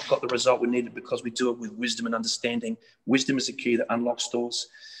and not got the result we needed because we do it with wisdom and understanding. Wisdom is the key that unlocks doors.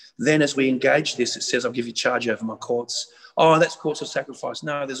 Then as we engage this, it says, I'll give you charge over my courts. Oh, that's courts of sacrifice.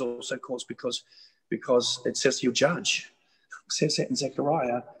 No, there's also courts because it says he'll judge. It says that in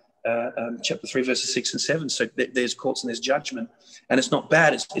Zechariah chapter 3, verses 6 and 7. So there's courts and there's judgment. And it's not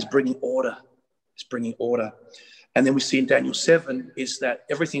bad. It's bringing order. It's bringing order. And then we see in Daniel 7 is that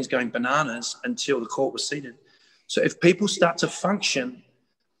everything's going bananas until the court was seated. So if people start to function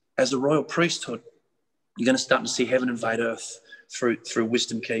as a royal priesthood, you're going to start to see heaven invade earth through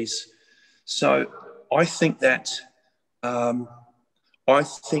wisdom keys. So I think that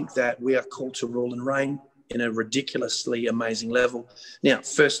we are called to rule and reign in a ridiculously amazing level. Now,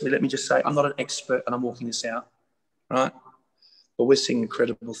 firstly, let me just say I'm not an expert and I'm walking this out, right? But we're seeing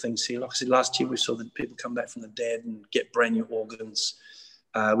incredible things here. Like I said, last year we saw that people come back from the dead and get brand new organs.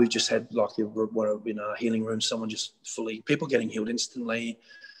 We've just had in our healing room, someone just people getting healed instantly.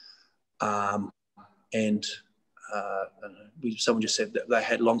 Someone just said that they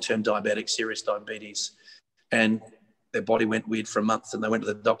had long-term serious diabetes, and their body went weird for a month, and they went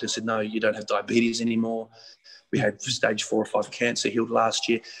to the doctor and said, no, you don't have diabetes anymore. We had stage 4 or 5 cancer healed last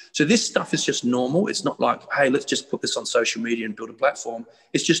year. So this stuff is just normal. It's not like, hey, let's just put this on social media and build a platform.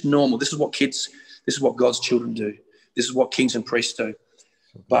 It's just normal. This is what God's children do. This is what kings and priests do.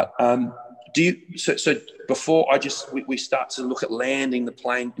 But so before we start to look at landing the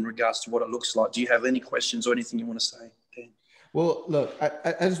plane in regards to what it looks like, do you have any questions or anything you want to say, Dan? Well, look,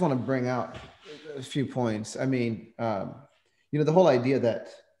 I just want to bring out a few points. I mean, the whole idea that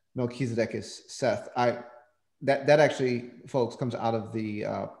Melchizedek is Seth, that actually, folks, comes out of the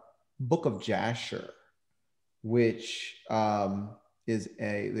book of Jasher, which is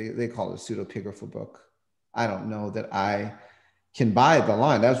they call it a pseudepigrapha book. I don't know that I can buy the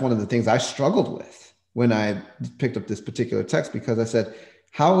line. That was one of the things I struggled with when I picked up this particular text, because I said,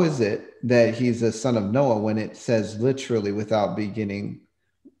 how is it that he's a son of Noah when it says literally without beginning,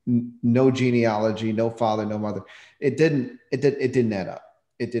 no genealogy, no father, no mother? It didn't add up.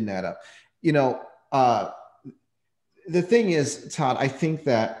 It didn't add up. The thing is, Todd, I think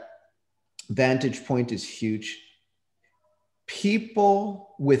that vantage point is huge.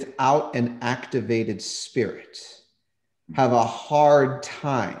 people without an activated spirit have a hard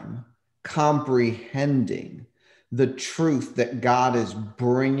time comprehending the truth that God is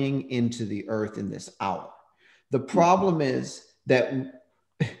bringing into the earth in this hour. The problem is that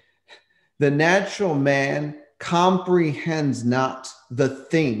the natural man comprehends not the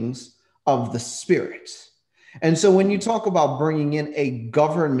things of the spirit. And so when you talk about bringing in a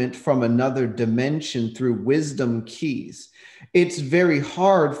government from another dimension through wisdom keys, it's very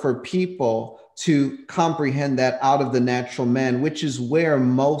hard for people to comprehend that out of the natural man, which is where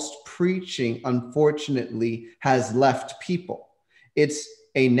most preaching, unfortunately, has left people. It's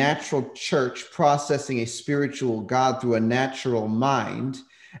a natural church processing a spiritual God through a natural mind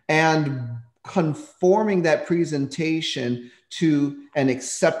and conforming that presentation to an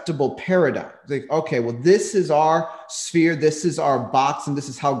acceptable paradigm. Like, okay, well, this is our sphere, this is our box, and this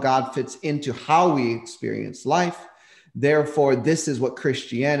is how God fits into how we experience life. Therefore, this is what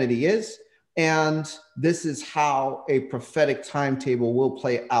Christianity is. And this is how a prophetic timetable will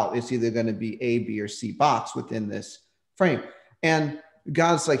play out. It's either going to be A, B, or C box within this frame. And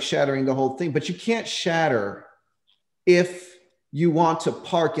God's like shattering the whole thing, but you can't shatter if you want to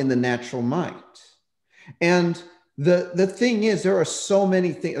park in the natural mind. And the thing is, there are so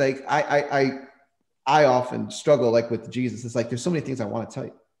many things, like I often struggle like with Jesus. It's like, there's so many things I want to tell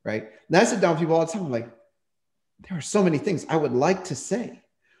you, right? And I sit down with people all the time. I'm like, there are so many things I would like to say,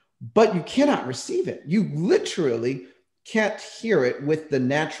 but you cannot receive it. You literally can't hear it with the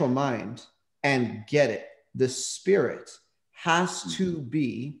natural mind and get it. The spirit has to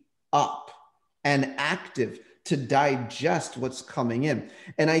be up and active to digest what's coming in.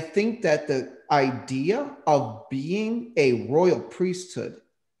 And I think that the idea of being a royal priesthood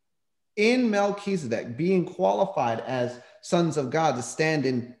in Melchizedek, being qualified as sons of God to stand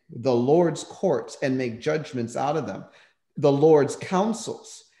in the Lord's courts and make judgments out of them, the Lord's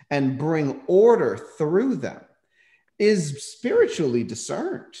counsels, and bring order through them, is spiritually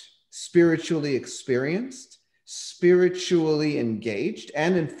discerned, spiritually experienced, spiritually engaged,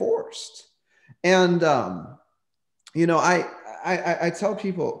 and enforced. And you know, I tell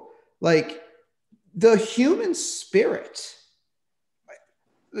people, like, the human spirit.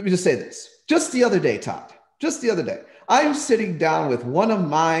 Let me just say this. Just the other day, Todd, just the other day, I'm sitting down with one of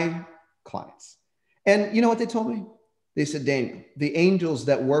my clients, and you know what they told me? They said, Daniel, the angels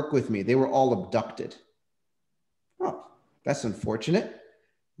that work with me, they were all abducted. Oh, that's unfortunate.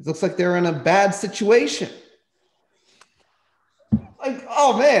 It looks like they're in a bad situation. Like,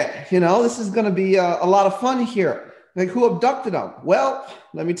 oh man, you know, this is going to be a lot of fun here. Like, who abducted them? Well,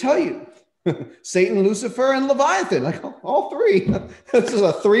 let me tell you, Satan, Lucifer, and Leviathan, like all three. This is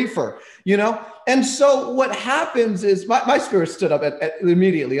a threefer, you know? And so what happens is my spirit stood up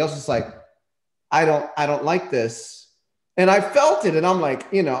immediately. I was just like, I don't like this. And I felt it, and I'm like,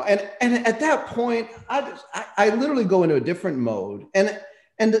 you know, and at that point, I literally go into a different mode. And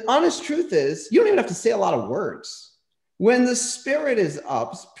the honest truth is, you don't even have to say a lot of words. When the spirit is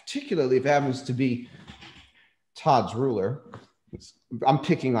up, particularly if it happens to be Todd's ruler, I'm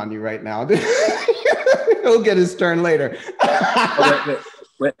picking on you right now. He'll get his turn later.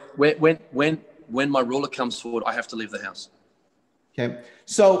 When my ruler comes forward, I have to leave the house. Okay,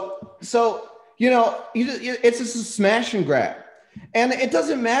 so you know, it's just a smash and grab. And it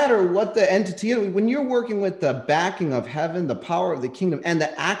doesn't matter what the entity is. When you're working with the backing of heaven, the power of the kingdom, and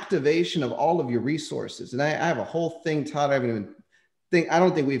the activation of all of your resources. And I have a whole thing, Todd, I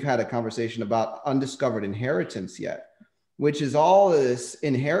don't think we've had a conversation about undiscovered inheritance yet, which is all this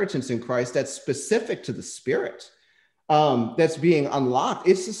inheritance in Christ that's specific to the spirit, that's being unlocked.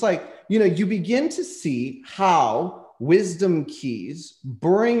 It's just like, you know, you begin to see how wisdom keys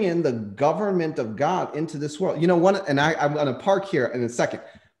bring in the government of God into this world. You know, I'm going to park here in a second.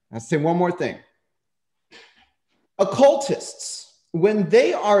 I'll say one more thing. Occultists, when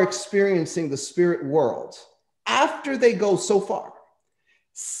they are experiencing the spirit world, after they go so far,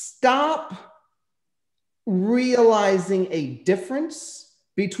 stop realizing a difference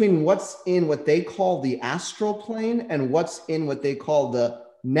between what's in what they call the astral plane and what's in what they call the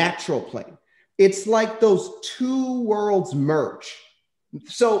natural plane. It's like those two worlds merge.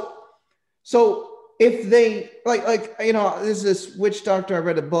 So if they like, you know, there's this witch doctor, I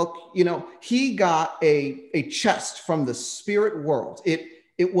read a book, you know, he got a chest from the spirit world.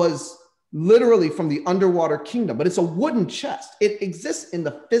 It was literally from the underwater kingdom, but it's a wooden chest. It exists in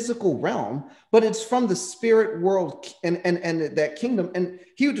the physical realm, but it's from the spirit world and that kingdom. And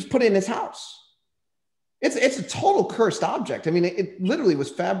he would just put it in his house. It's a total cursed object. I mean, it literally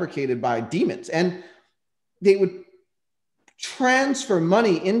was fabricated by demons, and they would transfer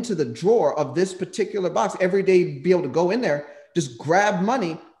money into the drawer of this particular box every day, be able to go in there just grab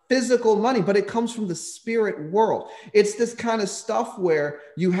money, physical money, but it comes from the spirit world. It's this kind of stuff where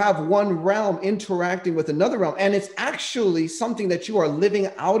you have one realm interacting with another realm, and it's actually something that you are living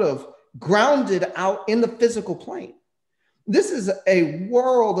out of, grounded out in the physical plane. This is a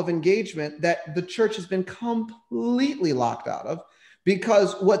world of engagement that the church has been completely locked out of,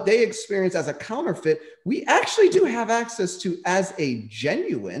 because what they experience as a counterfeit, we actually do have access to as a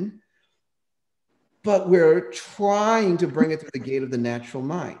genuine, but we're trying to bring it through the gate of the natural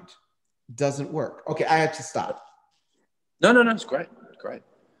mind. Doesn't work. Okay, I have to stop. No, it's great. Great.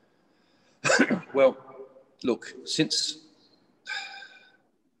 Well, look, since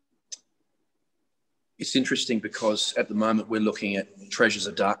it's interesting because at the moment we're looking at treasures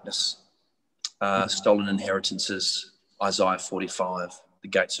of darkness, stolen inheritances, Isaiah 45, the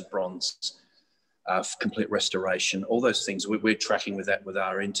gates of bronze, complete restoration, all those things. We're tracking with that with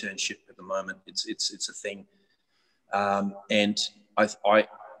our internship at the moment. It's a thing, and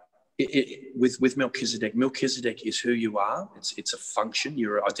with Melchizedek is who you are. It's a function.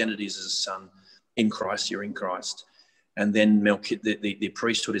 Your identity is as a son in Christ. You're in Christ, and then the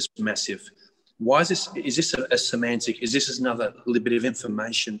priesthood is massive. Why is this? Is this a semantic? Is this another little bit of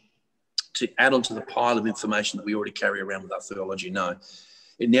information to add onto the pile of information that we already carry around with our theology? No.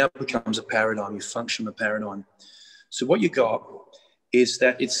 It now becomes a paradigm. You function a paradigm. So what you got is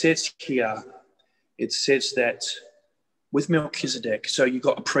that it says here, it says that with Melchizedek, so you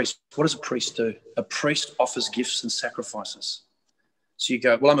got a priest. What does a priest do? A priest offers gifts and sacrifices. So you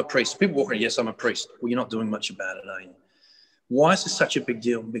go, well, I'm a priest. People walk around, yes, I'm a priest. Well, you're not doing much about it, are you? Why is this such a big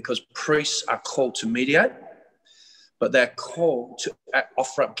deal? Because priests are called to mediate, but they're called to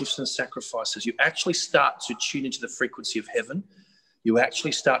offer up gifts and sacrifices. You actually start to tune into the frequency of heaven. You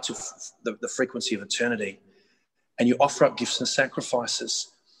actually start to the frequency of eternity, and you offer up gifts and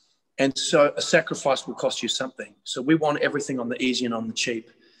sacrifices. And so a sacrifice will cost you something. So we want everything on the easy and on the cheap.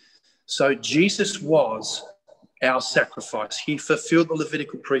 So Jesus was our sacrifice. He fulfilled the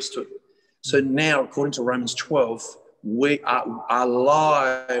Levitical priesthood. So now, according to Romans 12, our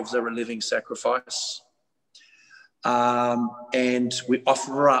lives are a living sacrifice. And we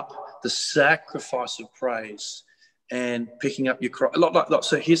offer up the sacrifice of praise and picking up your cross.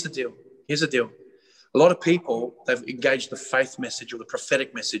 So here's the deal. A lot of people, they've engaged the faith message or the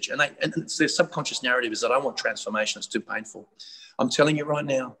prophetic message, and their subconscious narrative is that I want transformation. It's too painful. I'm telling you right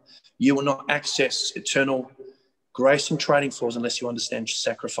now, you will not access eternal grace and trading floors unless you understand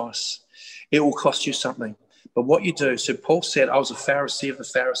sacrifice. It will cost you something. But what you do, so Paul said, I was a Pharisee of the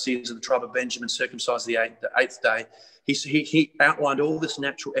Pharisees of the tribe of Benjamin, circumcised the eighth day. He outlined all this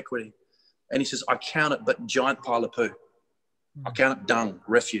natural equity. And he says, I count it but giant pile of poo. I count it dung,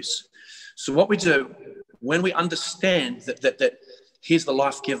 refuse. So what we do, when we understand that he's the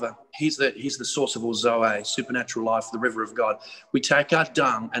life giver, he's the source of all Zoe, supernatural life, the river of God, we take our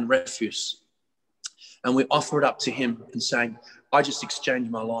dung and refuse and we offer it up to him and saying, I just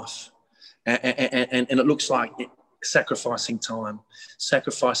exchanged my life. And it looks like sacrificing time,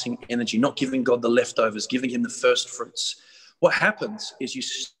 sacrificing energy, not giving God the leftovers, giving him the first fruits. What happens is you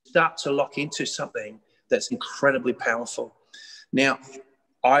start to lock into something that's incredibly powerful. Now,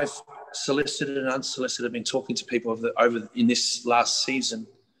 I've solicited and unsolicited been talking to people over in this last season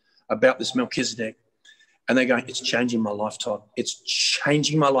about this Melchizedek, and they're going, it's changing my life, Todd. It's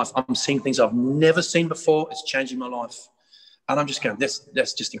changing my life. I'm seeing things I've never seen before. It's changing my life. And I'm just going,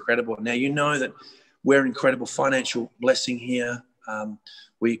 that's just incredible. Now, you know that we're an incredible financial blessing here.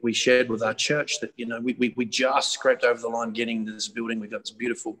 We shared with our church that, we just scraped over the line getting this building. We've got this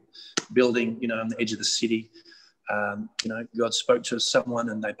beautiful building, on the edge of the city. God spoke to someone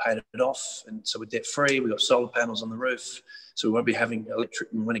and they paid it off. And so we're debt free. We've got solar panels on the roof. So we won't be having electric.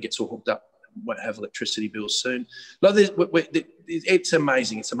 When it gets all hooked up, we won't have electricity bills soon. It's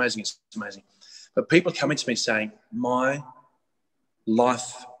amazing. It's amazing. It's amazing. But people are coming to me saying, my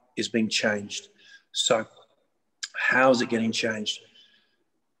life is being changed. So how is it getting changed?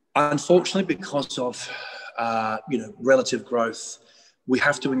 Unfortunately, because of, relative growth, we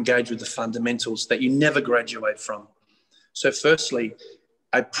have to engage with the fundamentals that you never graduate from. So firstly,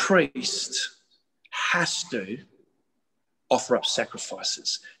 a priest has to offer up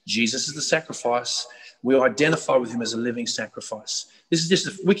sacrifices. Jesus is the sacrifice. We identify with him as a living sacrifice. This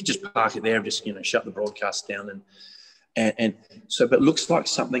is we could just park it there and just, shut the broadcast down. And so, but it looks like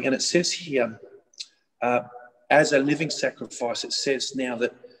something. And it says here, as a living sacrifice, it says now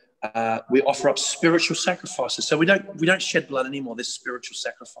that we offer up spiritual sacrifices. So we don't shed blood anymore. There's spiritual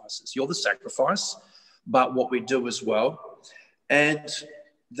sacrifices. You're the sacrifice, but what we do as well, and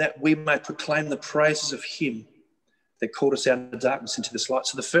that we may proclaim the praises of him that called us out of darkness into this light.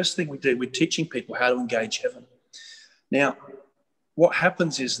 So the first thing we do, we're teaching people how to engage heaven. Now, what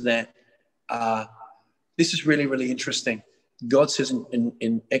happens is that this is really, really interesting. God says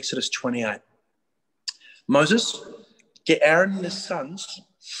in Exodus 28, Moses, get Aaron and his sons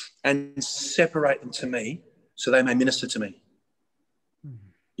and separate them to me so they may minister to me.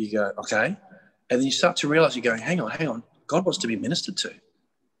 You go, okay. And then you start to realize you're going, hang on. God wants to be ministered to.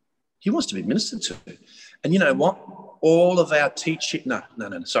 He wants to be ministered to. And you know what? All of our teaching,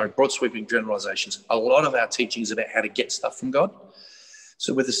 sorry, broad sweeping generalizations. A lot of our teaching is about how to get stuff from God.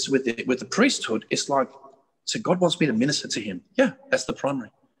 So with the priesthood, it's like, so God wants me to minister to him. Yeah, that's the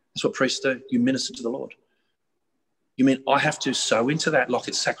primary. That's what priests do. You minister to the Lord. You mean I have to sow into that like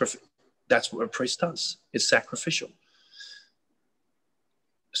it's sacrificial? That's what a priest does. It's sacrificial.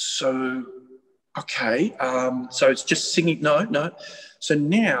 So, okay. So it's just singing. No. So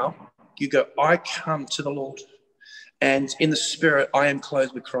now you go, I come to the Lord. And in the spirit, I am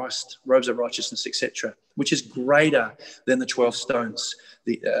clothed with Christ, robes of righteousness, etc., which is greater than the 12 stones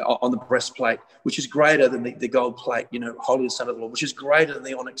on the breastplate, which is greater than the gold plate, holy the Son of the Lord, which is greater than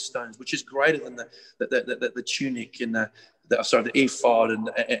the onyx stones, which is greater than the tunic and the ephod and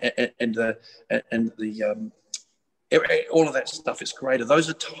all of that stuff. It's greater. Those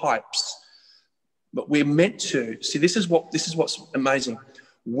are types, but we're meant to see. This is what's amazing.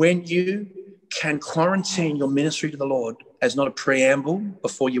 When you can quarantine your ministry to the Lord as not a preamble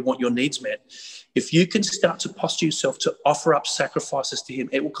before you want your needs met, if you can start to posture yourself to offer up sacrifices to him,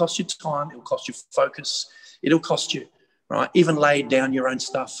 it will cost you time, it will cost you focus, it'll cost you, right? Even lay down your own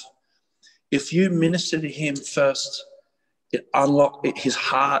stuff. If you minister to him first, it unlocks his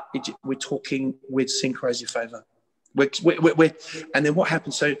heart. We're talking, we'd sing crazy favor. And then what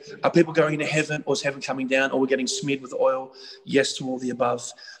happens? So are people going into heaven, or is heaven coming down, or we're getting smeared with oil? Yes to all the above.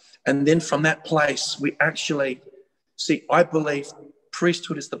 And then from that place, we actually see, I believe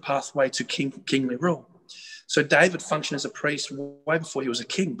priesthood is the pathway to kingly rule. So David functioned as a priest way before he was a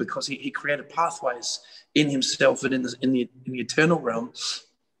king, because he created pathways in himself and in the eternal realm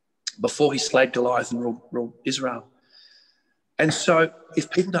before he slayed Goliath and ruled Israel. And so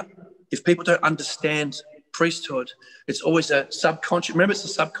if people don't understand priesthood, it's always a subconscious. Remember, it's a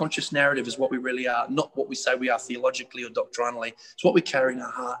subconscious narrative is what we really are, not what we say we are theologically or doctrinally. It's what we carry in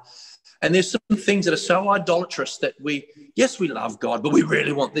our heart. And there's some things that are so idolatrous that we love God, but we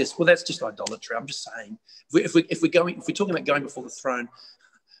really want this. Well, that's just idolatry. I'm just saying, if we're talking about going before the throne,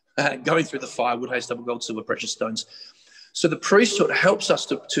 going through the fire, wood, hay, stubble, gold, silver, precious stones. So the priesthood helps us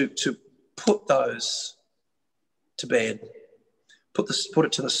to put those to bed, put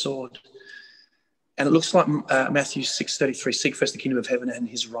it to the sword. And it looks like Matthew 6:33, seek first the kingdom of heaven and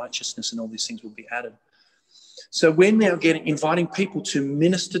his righteousness, and all these things will be added. So we're now inviting people to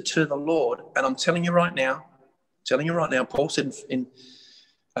minister to the Lord. And I'm telling you right now, Paul said in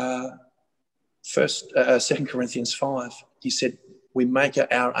 2 Corinthians 5, he said, we make it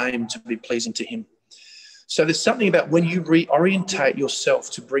our aim to be pleasing to him. So there's something about when you reorientate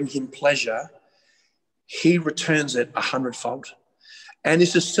yourself to bring him pleasure, he returns it 100-fold. And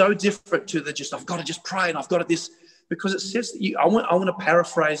this is so different to I've got to just pray and I've got to this, because it says that I want to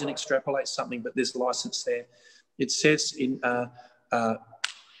paraphrase and extrapolate something, but there's license there. It says in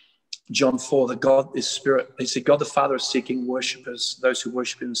John 4 that God is spirit. He said, God the Father is seeking worshippers, those who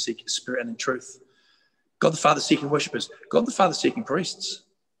worship him in spirit and in truth. God the Father is seeking worshippers. God the Father is seeking priests.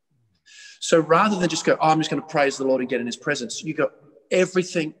 So rather than just go, I'm just going to praise the Lord and get in his presence, you go,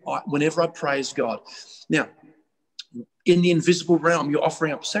 whenever I praise God. Now, in the invisible realm, you're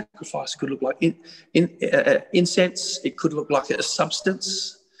offering up sacrifice. It could look like incense. It could look like a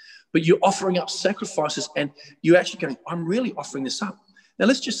substance. But you're offering up sacrifices, and you're actually going, I'm really offering this up. Now,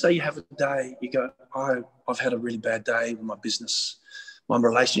 let's just say you have a day. You go, I've had a really bad day with my business. My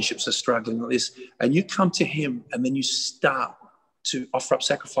relationships are struggling like this. And you come to him, and then you start to offer up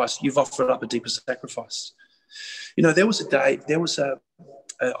sacrifice. You've offered up a deeper sacrifice. There was a day,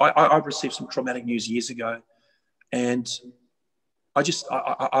 I received some traumatic news years ago. And I felt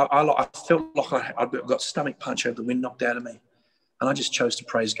like I got stomach punch over the wind knocked out of me. And I just chose to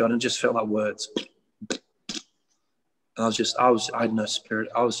praise God, and it just felt like words. And I had no spirit.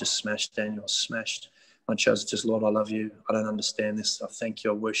 I was just smashed, Daniel. I was smashed. I chose to just, Lord, I love you. I don't understand this. I thank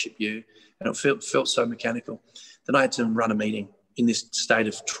you. I worship you. And it felt so mechanical. Then I had to run a meeting in this state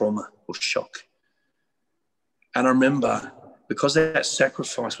of trauma or shock. And I remember, because that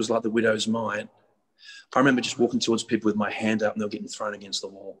sacrifice was like the widow's mite, I remember just walking towards people with my hand up and they were getting thrown against the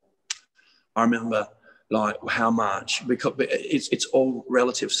wall. I remember how much, because it's all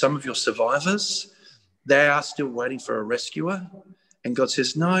relative. Some of your survivors, they are still waiting for a rescuer. And God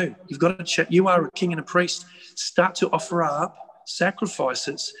says, no, you've got to check. You are a king and a priest. Start to offer up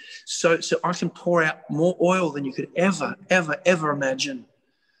sacrifices so I can pour out more oil than you could ever imagine.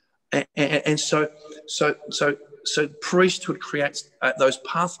 And so priesthood creates those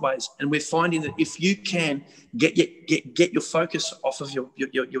pathways, and we're finding that if you can get your focus off of your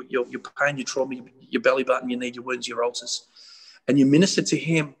pain, your trauma, your belly button, your need, your wounds, your ulcers, and you minister to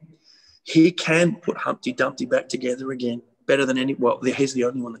him, he can put Humpty Dumpty back together again better than any. Well, he's the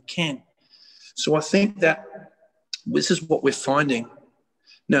only one that can. So I think that this is what we're finding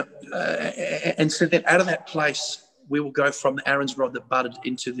now, and so then out of that place, we will go from the Aaron's rod that budded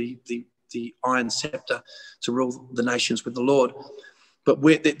into the iron scepter to rule the nations with the Lord. But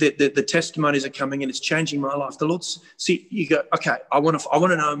the testimonies are coming in. It's changing my life. The Lord's, see, you go, okay, I want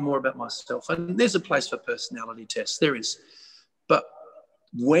to know more about myself. And there's a place for personality tests. There is. But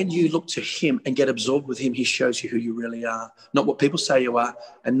when you look to him and get absorbed with him, he shows you who you really are, not what people say you are,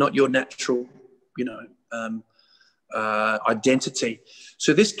 and not your natural, identity.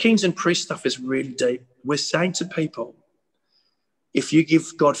 So this kings and priest stuff is really deep. We're saying to people, if you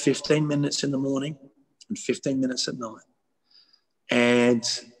give God 15 minutes in the morning and 15 minutes at night and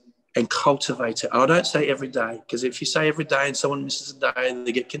cultivate it. I don't say every day, because if you say every day and someone misses a day,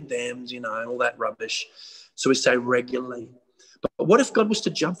 they get condemned, all that rubbish. So we say regularly. But what if God was to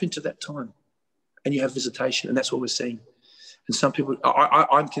jump into that time and you have visitation? And that's what we're seeing. And some people,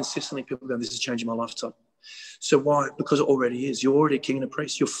 I'm consistently, people go, this is changing my lifetime. So why? Because it already is. You're already a king and a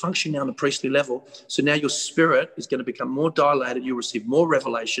priest. You're functioning now on a priestly level. So now your spirit is going to become more dilated. You'll receive more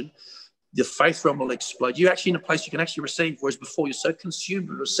revelation. The faith realm will explode. You're actually in a place you can actually receive, whereas before you're so consumed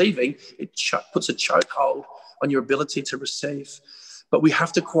with receiving, it puts a chokehold on your ability to receive. But we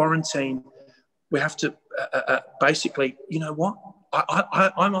have to quarantine. We have to basically, you know what?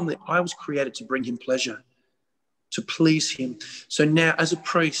 I was created to bring him pleasure, to please him. So now as a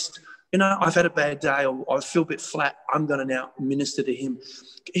priest, I've had a bad day or I feel a bit flat. I'm going to now minister to him.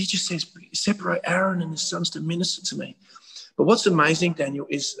 He just says, separate Aaron and his sons to minister to me. But what's amazing, Daniel,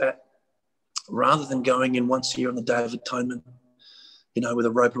 is that rather than going in once a year on the Day of Atonement, with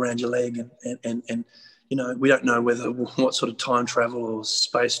a rope around your leg and we don't know what sort of time travel or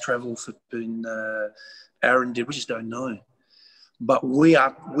space travel Aaron did. We just don't know. But we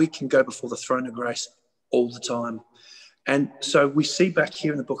can go before the throne of grace all the time. And so we see back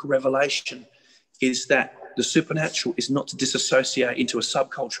here in the book of Revelation is that the supernatural is not to disassociate into a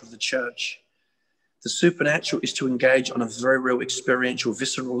subculture of the church. The supernatural is to engage on a very real experiential,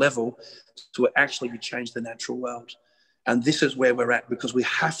 visceral level to actually change the natural world. And this is where we're at, because I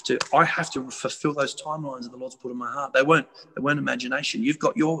have to fulfill those timelines that the Lord's put in my heart. They weren't imagination. You've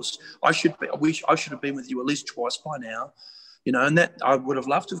got yours. I should have been with you at least twice by now. And that I would have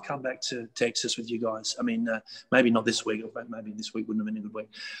loved to have come back to Texas with you guys. I mean, maybe not this week, or maybe this week wouldn't have been a good week.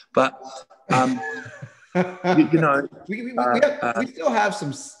 But, we still have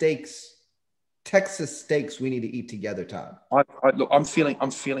some steaks, Texas steaks we need to eat together, Todd. Look, I'm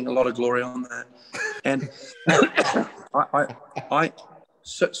feeling a lot of glory on that. And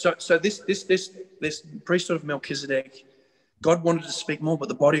so this priesthood of Melchizedek, God wanted to speak more, but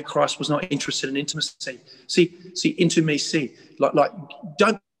the body of Christ was not interested in intimacy. See, intimacy. Like,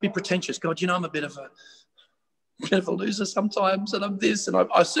 don't be pretentious. God, I'm a bit of a loser sometimes, and I'm this, and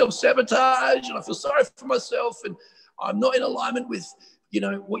I self-sabotage, and I feel sorry for myself, and I'm not in alignment with,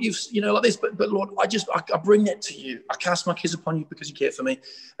 what you've, like this. But Lord, I bring that to you. I cast my cares upon you because you care for me.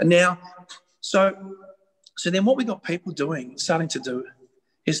 And now, so then what we got people starting to do,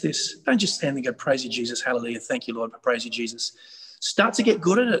 is this. Don't just stand and go, praise you, Jesus, hallelujah, thank you, Lord, praise you, Jesus. Start to get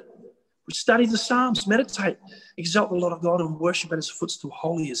good at it. Study the Psalms, meditate, exalt the Lord of God and worship at his footstool,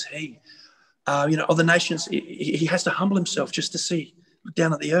 holy is he. Of the nations, he has to humble himself just to see, look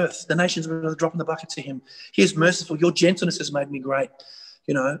down at the earth. The nations are dropping the bucket to him. He is merciful. Your gentleness has made me great.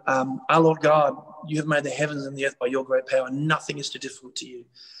 Our Lord God, you have made the heavens and the earth by your great power. Nothing is too difficult to you.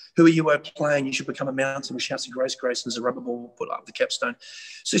 Who are you playing? You should become a mountain with shouts of grace, grace, and as a rubber ball put up the capstone.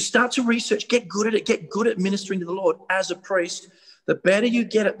 So start to research, get good at it, get good at ministering to the Lord as a priest. The better you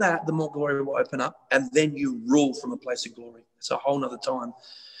get at that, the more glory will open up, and then you rule from a place of glory. It's a whole nother time.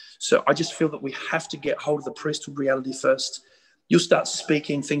 So I just feel that we have to get hold of the priesthood reality first. You'll start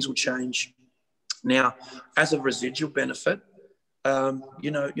speaking, things will change. Now, as a residual benefit,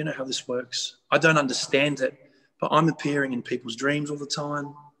 you know how this works. I don't understand it, but I'm appearing in people's dreams all the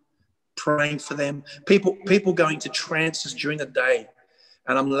time, praying for them. People going to trances during the day,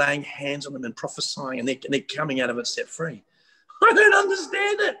 and I'm laying hands on them and prophesying, and they're coming out of it set free. I don't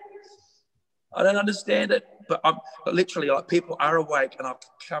understand it. But literally, like, people are awake, and I've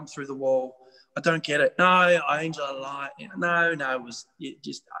come through the wall. I don't get it. No, angel of light. No, it was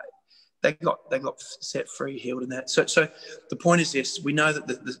just they got set free, healed, and that. So the point is this: we know that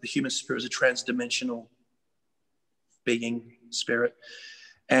the human spirit is a transdimensional being, spirit,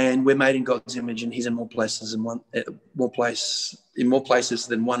 and we're made in God's image, and He's in more places than one, more places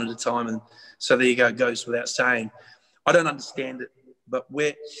than one at a time. And so there you go. It goes without saying. I don't understand it, but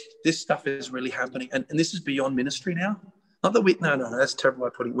where this stuff is really happening, and this is beyond ministry now. Not that no, that's a terrible way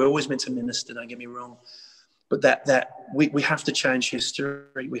of putting it. We're always meant to minister. Don't get me wrong. But that we have to change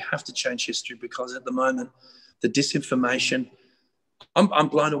history. We have to change history because at the moment, the disinformation, I'm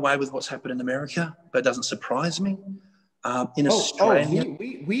blown away with what's happened in America, but it doesn't surprise me. In Australia.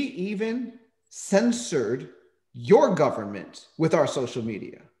 We even censored your government with our social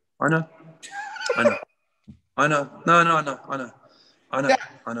media. I know.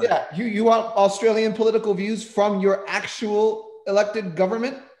 Yeah. You want Australian political views from your actual elected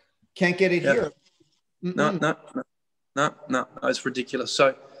government? Can't get it here. No, it's ridiculous.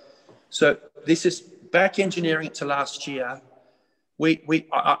 So this is back engineering it to last year.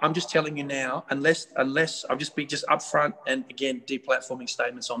 I'm just telling you now, unless I'll just be upfront and again deplatforming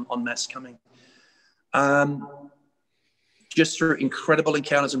statements on Matt's coming. Just through incredible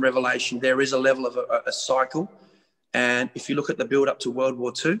encounters and revelation, there is a level of a cycle, and if you look at the build up to World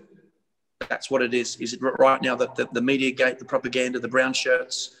War II, that's what it is. Is it right now that the media gate, the propaganda, the brown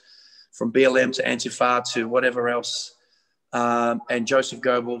shirts, from BLM to Antifa to whatever else, and Joseph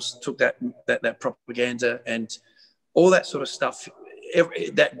Goebbels took that propaganda and all that sort of stuff.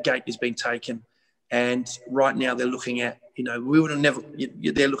 That gate is being taken, and right now they're looking at, we would have never.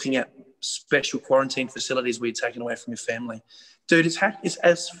 They're looking at special quarantine facilities where you're taken away from your family, dude. It's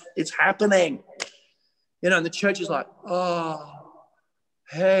happening, And the church is like, oh,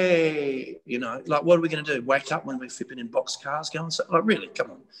 hey, like what are we going to do? Wake up when we're flipping in box cars, going, like, really?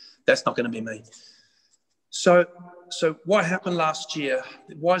 Come on. That's not going to be me. So what happened last year?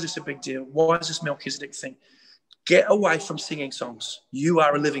 Why is this a big deal? Why is this Melchizedek thing? Get away from singing songs. You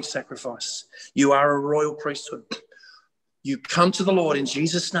are a living sacrifice. You are a royal priesthood. You come to the Lord in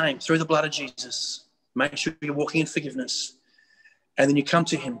Jesus' name through the blood of Jesus. Make sure you're walking in forgiveness. And then you come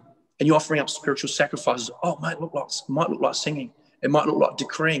to Him and you're offering up spiritual sacrifices. Oh, it might look like singing. It might look like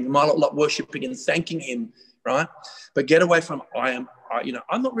decreeing. It might look like worshiping and thanking Him, right? But get away from I'm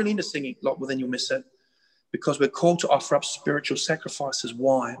not really into singing, well, then you'll miss it, because we're called to offer up spiritual sacrifices.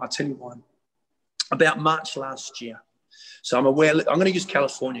 Why? I'll tell you why. About March last year. So I'm going to use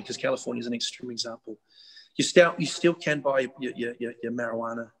California because California is an extreme example. You still can buy your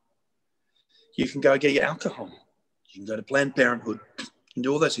marijuana. You can go get your alcohol. You can go to Planned Parenthood. You can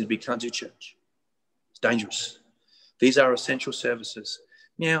do all those things, but you can't do church. It's dangerous. These are essential services.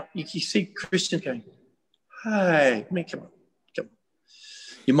 Now, you see Christians going, hey, come on.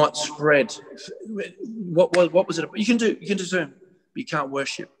 You might spread. What was it? You can do Zoom, but you can't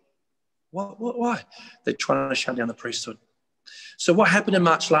worship. Why? They're trying to shut down the priesthood. So what happened in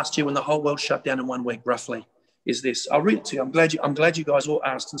March last year when the whole world shut down in 1 week, roughly, is this. I'll read it to you. I'm glad you guys all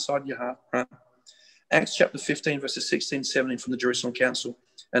asked inside your heart. Right? Acts chapter 15, verses 16, 17 from the Jerusalem Council.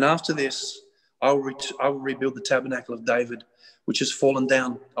 And after this, I will rebuild the tabernacle of David, which has fallen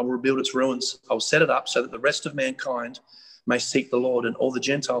down. I will rebuild its ruins. I will set it up so that the rest of mankind may seek the Lord, and all the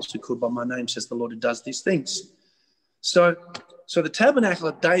Gentiles who call by my name, says the Lord who does these things. So the tabernacle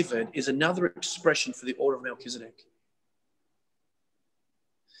of David is another expression for the order of Melchizedek.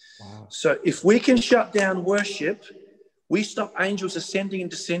 Wow. So if we can shut down worship, we stop angels ascending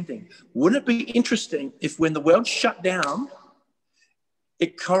and descending. Wouldn't it be interesting if when the world shut down,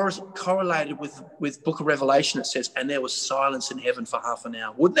 it correlated with Book of Revelation, it says, and there was silence in heaven for half an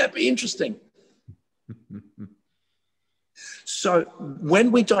hour. Wouldn't that be interesting? So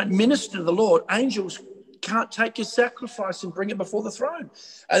when we don't minister to the Lord, angels can't take your sacrifice and bring it before the throne.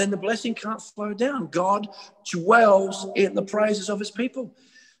 And then the blessing can't flow down. God dwells in the praises of His people.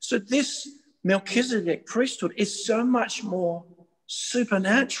 So this Melchizedek priesthood is so much more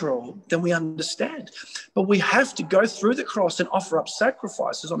supernatural than we understand. But we have to go through the cross and offer up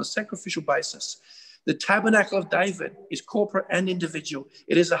sacrifices on a sacrificial basis. The tabernacle of David is corporate and individual.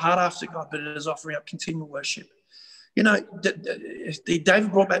 It is a heart after God, but it is offering up continual worship.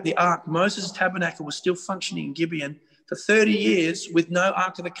 David brought back the ark. Moses' tabernacle was still functioning in Gibeon for 30 years with no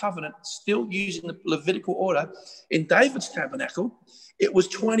ark of the covenant, still using the Levitical order. In David's tabernacle, it was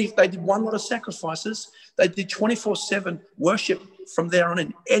 20. They did one lot of sacrifices. They did 24/7 worship from there on,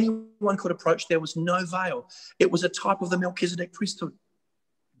 and anyone could approach. There was no veil. It was a type of the Melchizedek priesthood.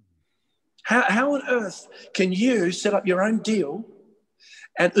 How on earth can you set up your own deal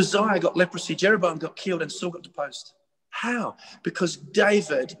and Uzziah got leprosy, Jeroboam got killed and still got deposed? How? Because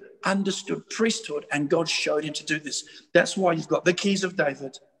David understood priesthood and God showed him to do this. That's why you've got the keys of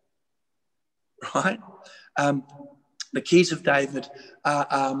David right? The keys of David,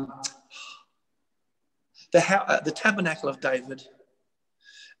 the tabernacle of David,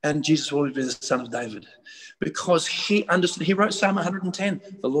 and Jesus will always be the son of David, because he understood. He wrote Psalm 110,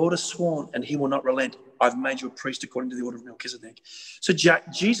 the Lord has sworn and he will not relent. I've made you a priest according to the order of Melchizedek. So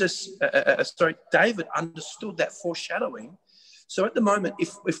David understood that foreshadowing. So at the moment,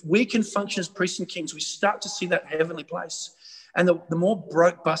 if we can function as priests and kings, we start to see that heavenly place. And the more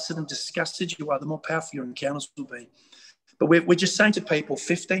broke, busted and disgusted you are, the more powerful your encounters will be. But we're just saying to people,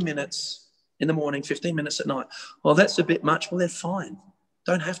 15 minutes in the morning, 15 minutes at night. Well, that's a bit much. Well, then fine.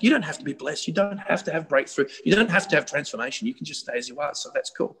 You don't have to be blessed. You don't have to have breakthrough. You don't have to have transformation. You can just stay as you are. So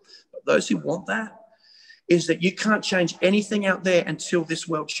that's cool. But those who want that, is that you can't change anything out there until this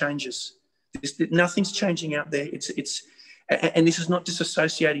world changes. Nothing's changing out there. And this is not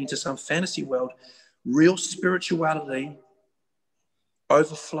disassociating into some fantasy world. Real spirituality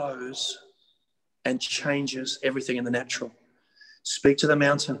overflows and changes everything in the natural. Speak to the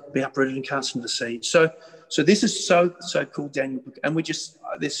mountain, be uprooted and cast into the sea. So this is so cool, Daniel. And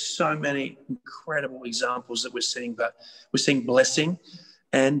there's so many incredible examples that we're seeing, but we're seeing blessing.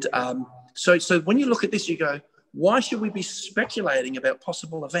 And so when you look at this, you go, why should we be speculating about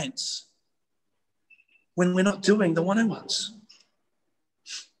possible events when we're not doing the one-on-ones?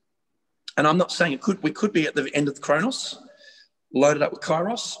 And I'm not saying we could be at the end of the Chronos, loaded up with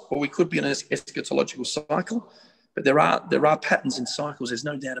Kairos, or we could be in an eschatological cycle. But there are patterns in cycles. There's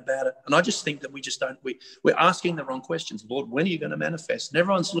no doubt about it. And I just think that we're asking the wrong questions. Lord, when are you going to manifest? And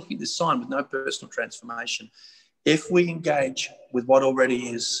everyone's looking at this sign with no personal transformation. If we engage with what already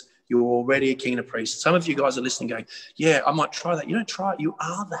is, you're already a king and a priest. Some of you guys are listening going, yeah, I might try that. You don't try it. You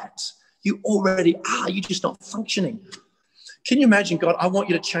are that. You already are. You're just not functioning. Can you imagine, God, I want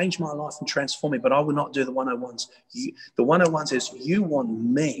you to change my life and transform me, but I will not do the 101s. The 101s is you want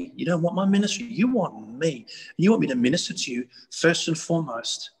me. You don't want my ministry. You want me. You want me to minister to you first and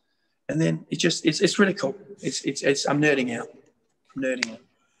foremost. And then it's really cool. I'm nerding out.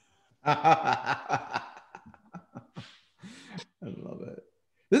 I love it.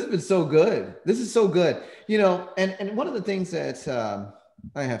 This has been so good. This is so good. And one of the things that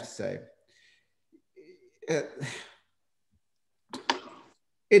I have to say,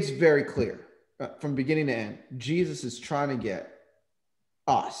 it's very clear from beginning to end. Jesus is trying to get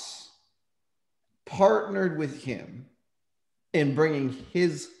us partnered with him in bringing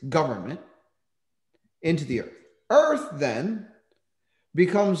his government into the earth. Earth then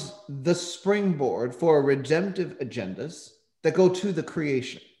becomes the springboard for redemptive agendas that go to the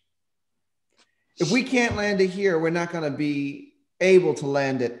creation. If we can't land it here, we're not going to be able to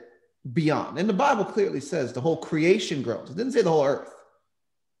land it beyond. And the Bible clearly says the whole creation groans. It didn't say the whole earth.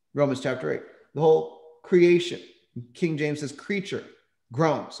 Romans chapter 8, the whole creation, King James says creature,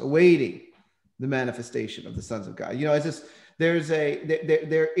 groans, awaiting the manifestation of the sons of God. It's just, there is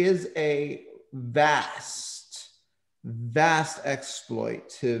a vast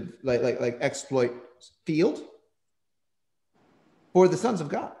exploitive, like exploit field for the sons of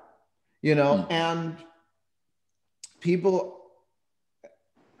God, and people,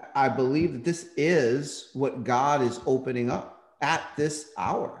 I believe that this is what God is opening up at this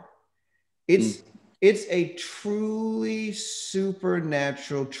hour. It's a truly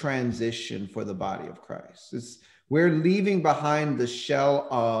supernatural transition for the body of Christ. We're leaving behind the shell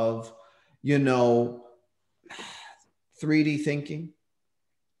of, 3D thinking.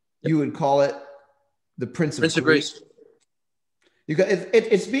 You would call it the Prince of Greece.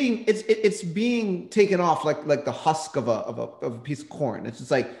 It's being taken off like the husk of a piece of corn. It's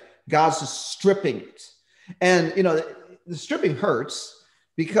just like God's just stripping it, and the stripping hurts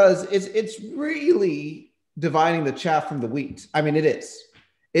because it's really dividing the chaff from the wheat. I mean, it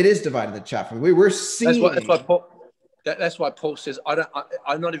is dividing the chaff from the wheat. We're seeing. That's why Paul says,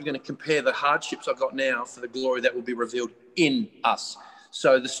 I'm not even going to compare the hardships I've got now for the glory that will be revealed in us.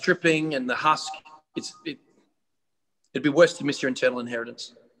 So the stripping and the husk, it'd be worse to miss your eternal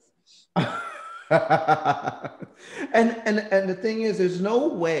inheritance. and the thing is, there's no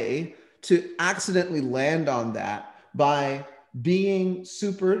way to accidentally land on that by being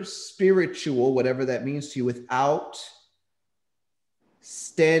super spiritual, whatever that means to you, without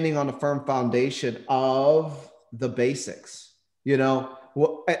standing on a firm foundation of the basics, and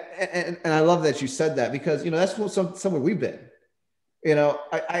I love that you said that, because, that's somewhere we've been.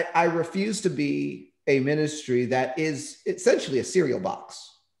 I refuse to be a ministry that is essentially a cereal box,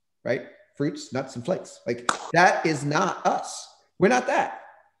 right? Fruits, nuts, and flakes. Like, that is not us. We're not that.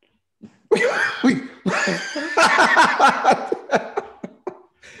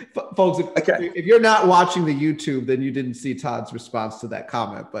 Folks, if you're not watching the YouTube, then you didn't see Todd's response to that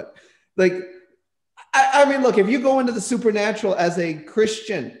comment. But I mean, look, if you go into the supernatural as a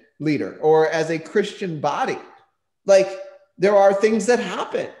Christian leader or as a Christian body, like there are things that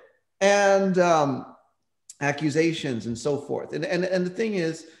happen and accusations and so forth. And the thing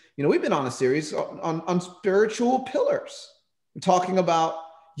is, you know, we've been on a series on spiritual pillars, talking about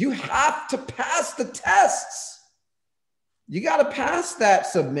you have to pass the tests. You got to pass that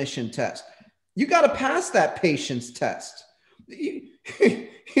submission test. You got to pass that patience test. You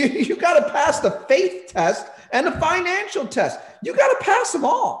got to pass the faith test and the financial test. You got to pass them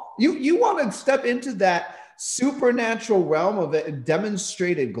all. You want to step into that supernatural realm of it,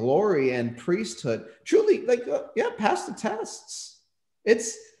 demonstrated glory and priesthood. Truly, like, yeah, pass the tests.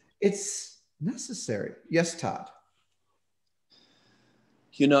 It's necessary. Yes, Todd.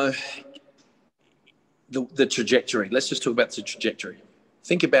 You know, the trajectory. Let's just talk about the trajectory.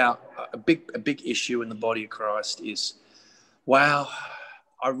 Think about a big issue in the body of Christ is, wow,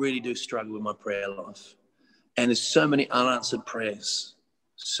 I really do struggle with my prayer life. And there's so many unanswered prayers.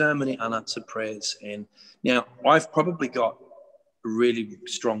 And now I've probably got a really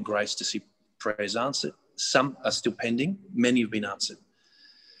strong grace to see prayers answered. Some are still pending. Many have been answered.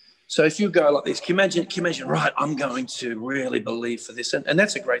 So if you go like this, can you imagine, right, I'm going to really believe for this. And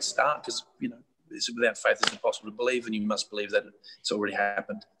that's a great start because, you know, without faith it's impossible to believe, and you must believe that it's already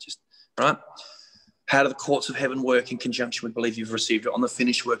happened. Just, right? How do the courts of heaven work in conjunction with belief you've received it on the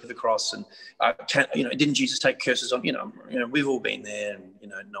finished work of the cross? And, didn't Jesus take curses on, you know, we've all been there and, you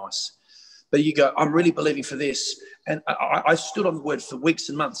know, nice. But you go, I'm really believing for this. And I stood on the word for weeks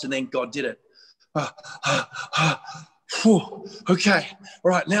and months, and then God did it. Okay,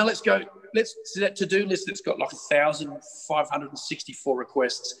 all right, now let's go. Let's see that to-do list that's got like 1,564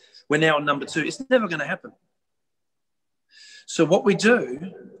 requests. We're now on number 2. It's never going to happen. So what we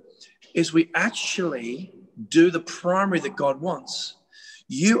do is we actually do the primary that God wants.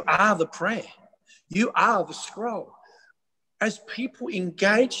 You are the prayer. You are the scroll. As people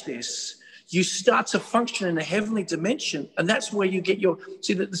engage this, you start to function in a heavenly dimension, and that's where you get your...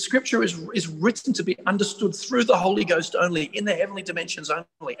 See, the scripture is written to be understood through the Holy Ghost only, in the heavenly dimensions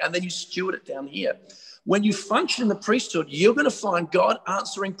only, and then you steward it down here. When you function in the priesthood, you're going to find God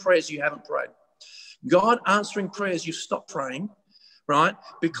answering prayers you haven't prayed. God answering prayers you stopped praying, right?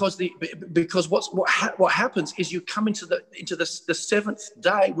 Because what happens is you come into the seventh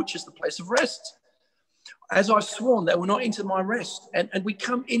day, which is the place of rest. As I've sworn, they will not enter my rest. And we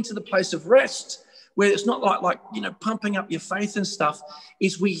come into the place of rest where it's not like, you know, pumping up your faith and stuff,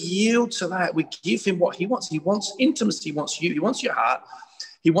 is we yield to that. We give him what he wants. He wants intimacy. He wants you. He wants your heart.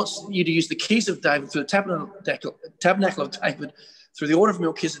 He wants you to use the keys of David through the tabernacle of David, through the order of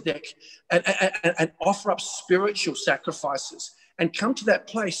Melchizedek, and offer up spiritual sacrifices and come to that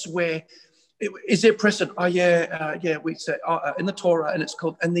place where, is there precedent? We say in the Torah, and it's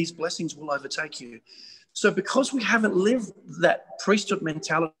called, and these blessings will overtake you. So because we haven't lived that priesthood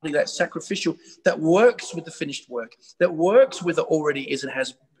mentality, that sacrificial, that works with the finished work, that works with the already is and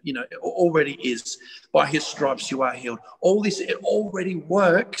has, you know, already is, by his stripes you are healed. All this, it already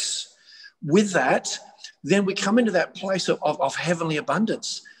works with that. Then we come into that place of heavenly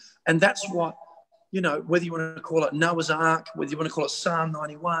abundance. And that's what, you know, whether you want to call it Noah's Ark, whether you want to call it Psalm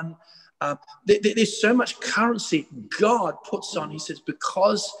 91, there's so much currency God puts on. He says,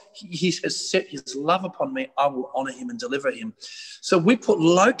 because he has set his love upon me, I will honor him and deliver him. So we put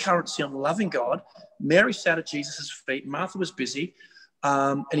low currency on loving God. Mary sat at Jesus' feet. Martha was busy.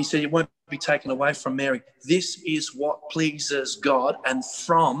 And he said, it won't be taken away from Mary. This is what pleases God. And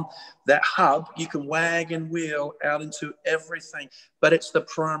from that hub, you can wag and wheel out into everything. But it's the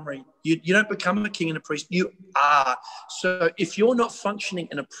primary. You don't become a king and a priest. You are. So if you're not functioning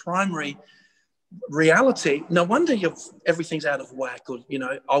in a primary reality, no wonder everything's out of whack, or, you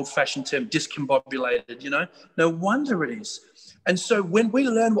know, old-fashioned term, discombobulated, you know. No wonder it is. And so when we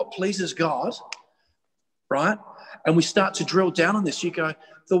learn what pleases God, right, and we start to drill down on this, you go,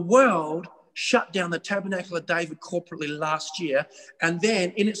 the world shut down the tabernacle of David corporately last year, and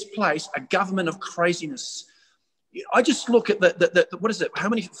then in its place, a government of craziness. I just look at the what is it?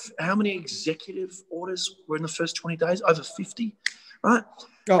 How many executive orders were in the first 20 days? Over 50, right?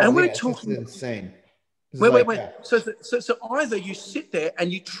 Oh, and we're yeah, talking insane. Wait. So either you sit there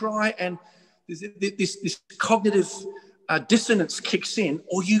and you try, and this cognitive dissonance kicks in,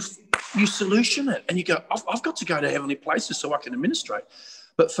 or you solution it and you go, I've got to go to heavenly places so I can administrate.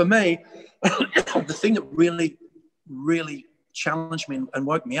 But for me, the thing that really, really challenged me and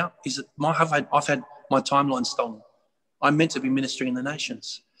woke me up is that I've had my timeline stolen. I'm meant to be ministering in the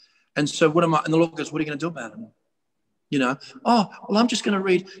nations. And so and the Lord goes, what are you going to do about it? You know, I'm just going to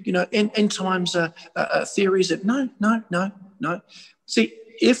read, you know, end times theories. No. See,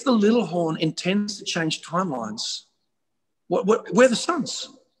 if the little horn intends to change timelines, we're the sons.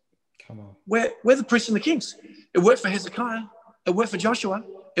 Come on. We're the priests and the kings. It worked for Hezekiah. It worked for Joshua.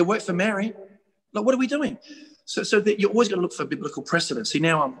 It worked for Mary. Like, what are we doing? So that you're always going to look for biblical precedent. See,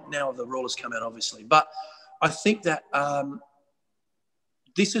 now the rule has come out, obviously. But I think that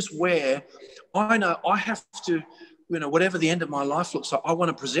this is where I know I have to, whatever the end of my life looks like, I want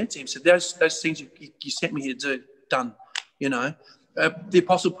to present to him. So those things you sent me here to do, done. The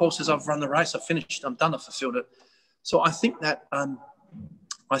Apostle Paul says, I've run the race, I've finished, I'm done, I've fulfilled it. So I think that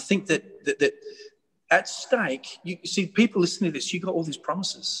that at stake, you see people listening to this, you got all these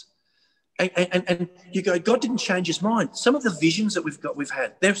promises. And you go, God didn't change his mind. Some of the visions that we've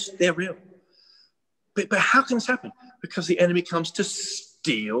had, they're real. But how can this happen? Because the enemy comes to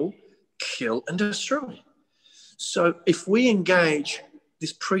steal, kill, and destroy. So if we engage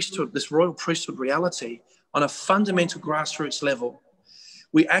this priesthood, this royal priesthood reality on a fundamental grassroots level,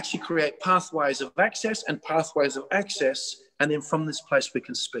 we actually create pathways of access, and then from this place we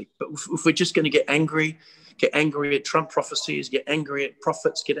can speak. But if we're just going to get angry at Trump prophecies, get angry at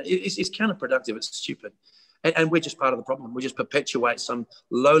prophets, it's counterproductive, it's stupid. And we're just part of the problem. We just perpetuate some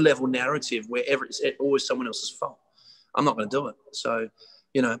low-level narrative wherever it's always someone else's fault. I'm not going to do it. So,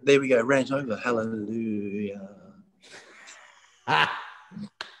 there we go, rant over. Hallelujah.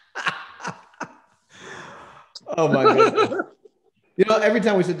 Oh, my goodness. Every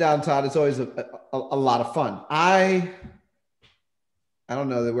time we sit down, Todd, it's always a lot of fun. I don't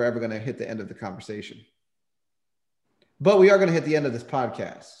know that we're ever going to hit the end of the conversation, but we are going to hit the end of this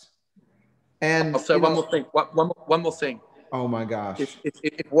podcast. And I'll say one more thing. One more thing. Oh my gosh!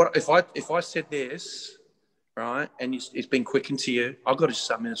 If I said this, right, and it's been quickened to you, I've got to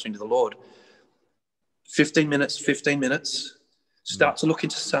start ministering to the Lord. 15 minutes. Start to look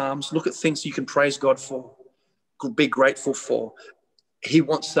into Psalms. Look at things you can praise God for, be grateful for. He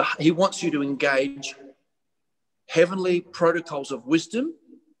wants you to engage heavenly protocols of wisdom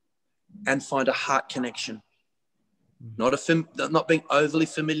and find a heart connection. Not being overly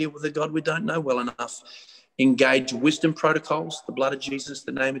familiar with a God we don't know well enough. Engage wisdom protocols, the blood of Jesus,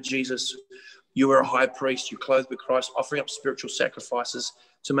 the name of Jesus. You are a high priest, you're clothed with Christ, offering up spiritual sacrifices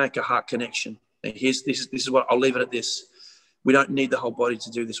to make a heart connection. And this is what I'll leave it at this. We don't need the whole body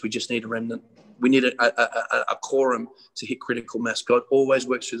to do this. We just need a remnant. We need a quorum to hit critical mass. God always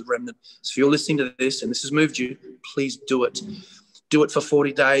works through the remnant. So if you're listening to this and this has moved you, please do it. Do it for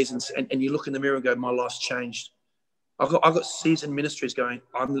 40 days and you look in the mirror and go, my life's changed. I've got seasoned ministries going,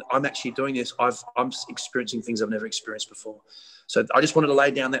 I'm actually doing this. I'm experiencing things I've never experienced before. So I just wanted to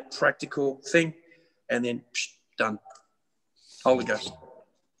lay down that practical thing and then done. Holy Ghost.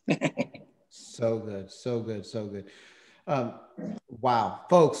 So good. Wow.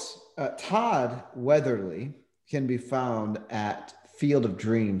 Folks, Todd Weatherly can be found at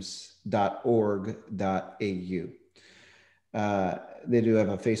fieldofdreams.org.au. They do have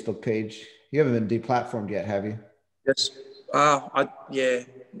a Facebook page. You haven't been deplatformed yet, have you? Yes.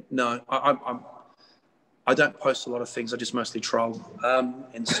 No. I don't post a lot of things. I just mostly troll.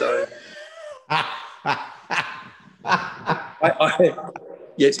 And so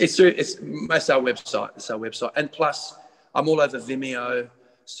it's our website. It's our website. And plus, I'm all over Vimeo.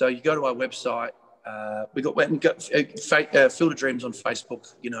 So you go to our website. We got Field of Dreams on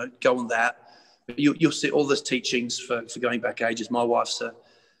Facebook. Go on that. You'll see all those teachings for going back ages. My wife's an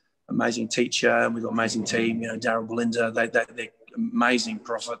amazing teacher, and we've got an amazing team. Darryl, Belinda, they're amazing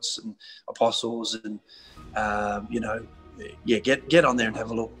prophets and apostles, and get on there and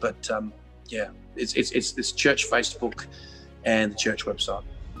have a look. But it's this church Facebook and the church website.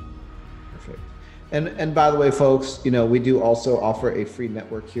 Perfect. And by the way, folks, we do also offer a free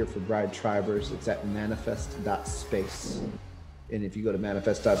network here for Bride Tribers. It's at manifest.space. And if you go to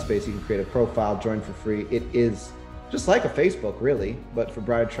manifest.space, you can create a profile, join for free. It is just like a Facebook, really, but for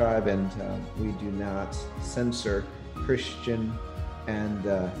Bride Tribe, and we do not censor Christian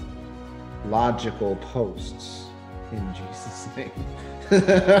and logical posts in Jesus' name.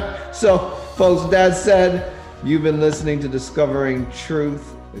 So, folks, with that said, you've been listening to Discovering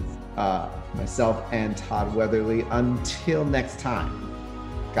Truth with myself and Todd Weatherly. Until next time,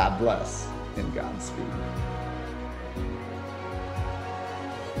 God bless and Godspeed.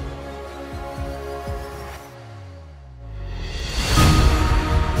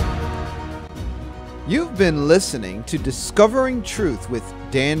 You've been listening to Discovering Truth with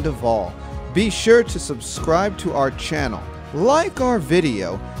Dan Duval. Be sure to subscribe to our channel, like our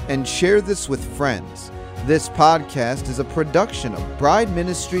video, and share this with friends. This podcast is a production of Bride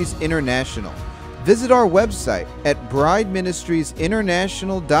Ministries International. Visit our website at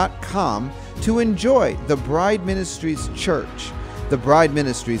brideministriesinternational.com to enjoy the Bride Ministries Church. the Bride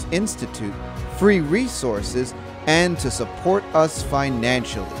Ministries Institute, free resources, and to support us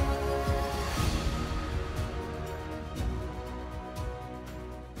financially.